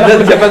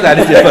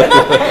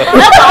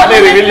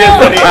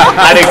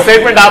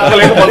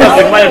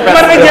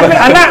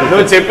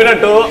నువ్వు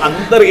చెప్పినట్టు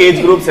అందరు ఏజ్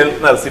గ్రూప్స్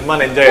వెళ్తున్నారు,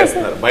 సినిమాని ఎంజాయ్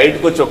చేస్తున్నారు.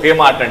 బయటకు వచ్చి ఒకే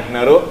మాట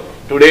అంటున్నారు,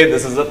 today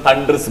this is a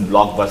థండరస్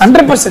block buster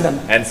 100%.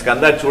 And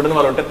Skanda చూడని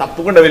వాళ్ళు ఉంటే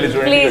తప్పకుండా వెళ్ళి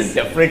చూడండి,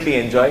 definitely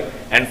enjoy.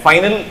 And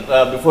final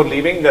before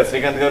leaving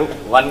Srikanth గారు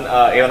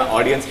ఏమైనా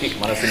ఆడియన్స్ కి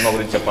మన సినిమా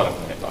గురించి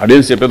చెప్పాలనుకుంటే?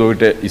 ఆడియన్స్ చెప్పేది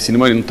ఒకటే, ఈ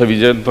సినిమాని ఇంత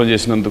విజయవంతం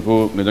చేసినందుకు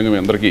నిజంగా మీ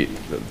అందరికీ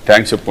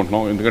థ్యాంక్స్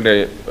చెప్పుకుంటున్నాం. ఎందుకంటే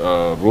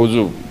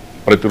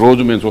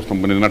ప్రతిరోజు మేము చూస్తాం,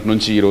 నిన్నటి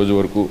నుంచి ఈ రోజు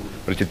వరకు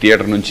ప్రతి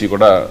థియేటర్ నుంచి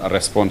కూడా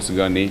రెస్పాన్స్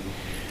కానీ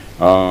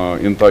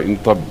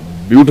ఇంత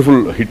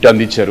బ్యూటిఫుల్ హిట్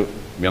అందించారు.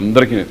 మీ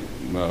అందరికీ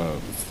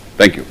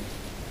thank you.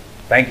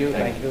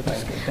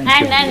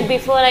 And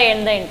before I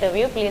end the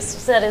interview please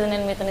sir, ఇది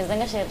నేను మీతో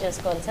నిజంగా షేర్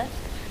చేసుకోవాలి సార్.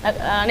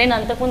 నేను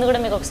అంతకుముందు కూడా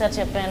మీకు ఒకసారి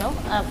చెప్పాను,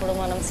 అప్పుడు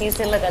మనం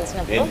సీసీలో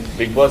కలిసినప్పుడు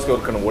బిగ్ బాస్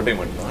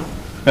ఓటేయమంటున్నా.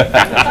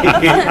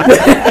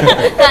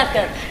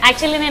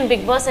 యాక్చువల్లీ నేను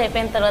బిగ్ బాస్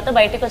అయిపోయిన తర్వాత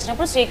బయటకు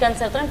వచ్చినప్పుడు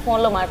శ్రీకాంత్ సార్తో నేను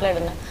ఫోన్లో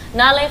మాట్లాడున్నా.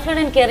 నా లైఫ్లో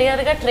నేను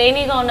కెరియర్గా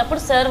ట్రైనీగా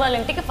ఉన్నప్పుడు సార్ వాళ్ళ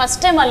ఇంటికి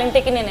ఫస్ట్ టైం వాళ్ళ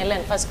ఇంటికి నేను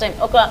వెళ్ళాను. ఫస్ట్ టైం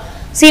ఒక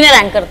సీనియర్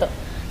యాంకర్తో.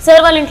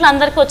 సార్ వాళ్ళ ఇంట్లో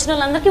అందరికి వచ్చిన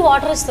వాళ్ళందరికీ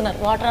వాటర్ ఇస్తున్నారు,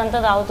 వాటర్ అంతా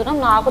తాగుతున్నాం.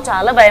 నాకు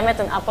చాలా భయం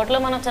అవుతుంది, అప్పట్లో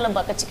మనం చాలా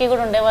బకచికి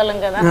కూడా ఉండేవాళ్ళం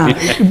కదా.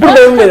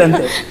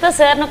 సో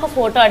సార్ నాకు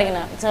ఫోటో అడిగిన,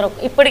 సార్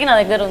ఇప్పటికీ నా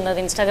దగ్గర ఉంది,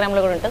 అది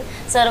ఇన్స్టాగ్రామ్లో కూడా ఉంటుంది.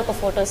 సార్ ఒక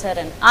ఫోటో సార్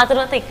అని. ఆ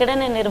తర్వాత ఇక్కడే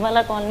నేను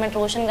నిర్మలా కాన్వెంట్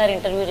రోషన్ గారు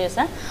ఇంటర్వ్యూ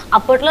చేశాను.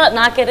 అప్పట్లో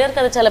నా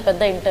కెరియర్కి అది చాలా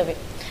పెద్ద ఇంటర్వ్యూ.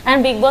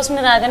 అండ్ బిగ్ బాస్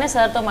మీద రాగానే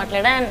సార్తో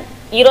మాట్లాడా. అండ్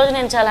ఈ రోజు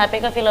నేను చాలా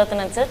హ్యాపీగా ఫీల్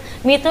అవుతున్నాను సార్,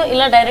 మీతో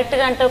ఇలా డైరెక్ట్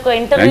గా అంటే ఒక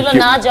ఇంటర్వ్యూలో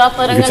నా జాబ్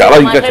పరంగా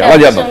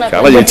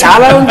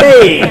చాలా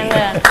ఉంటాయి.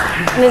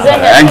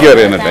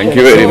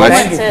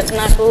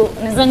 నాకు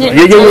నిజంగా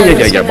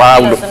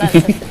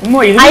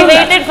I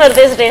waited for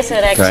this day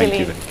sir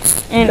actually.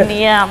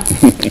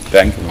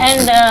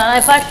 And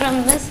apart from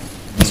this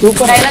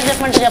super dialogue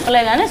చెప్పమంటే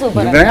చెప్పలే కానీ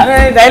సూపర్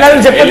డైలాగ్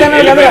చెప్పలేదు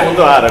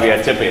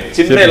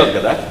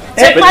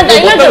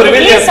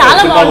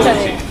చాలా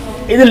బాగుంటుంది.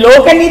 ఇది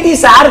లోకనీతి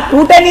sir,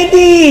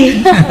 కూటనీతి.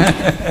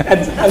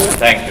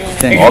 Thank you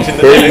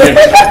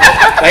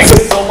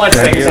so much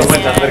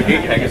అందరికీ.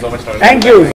 Thank you so much.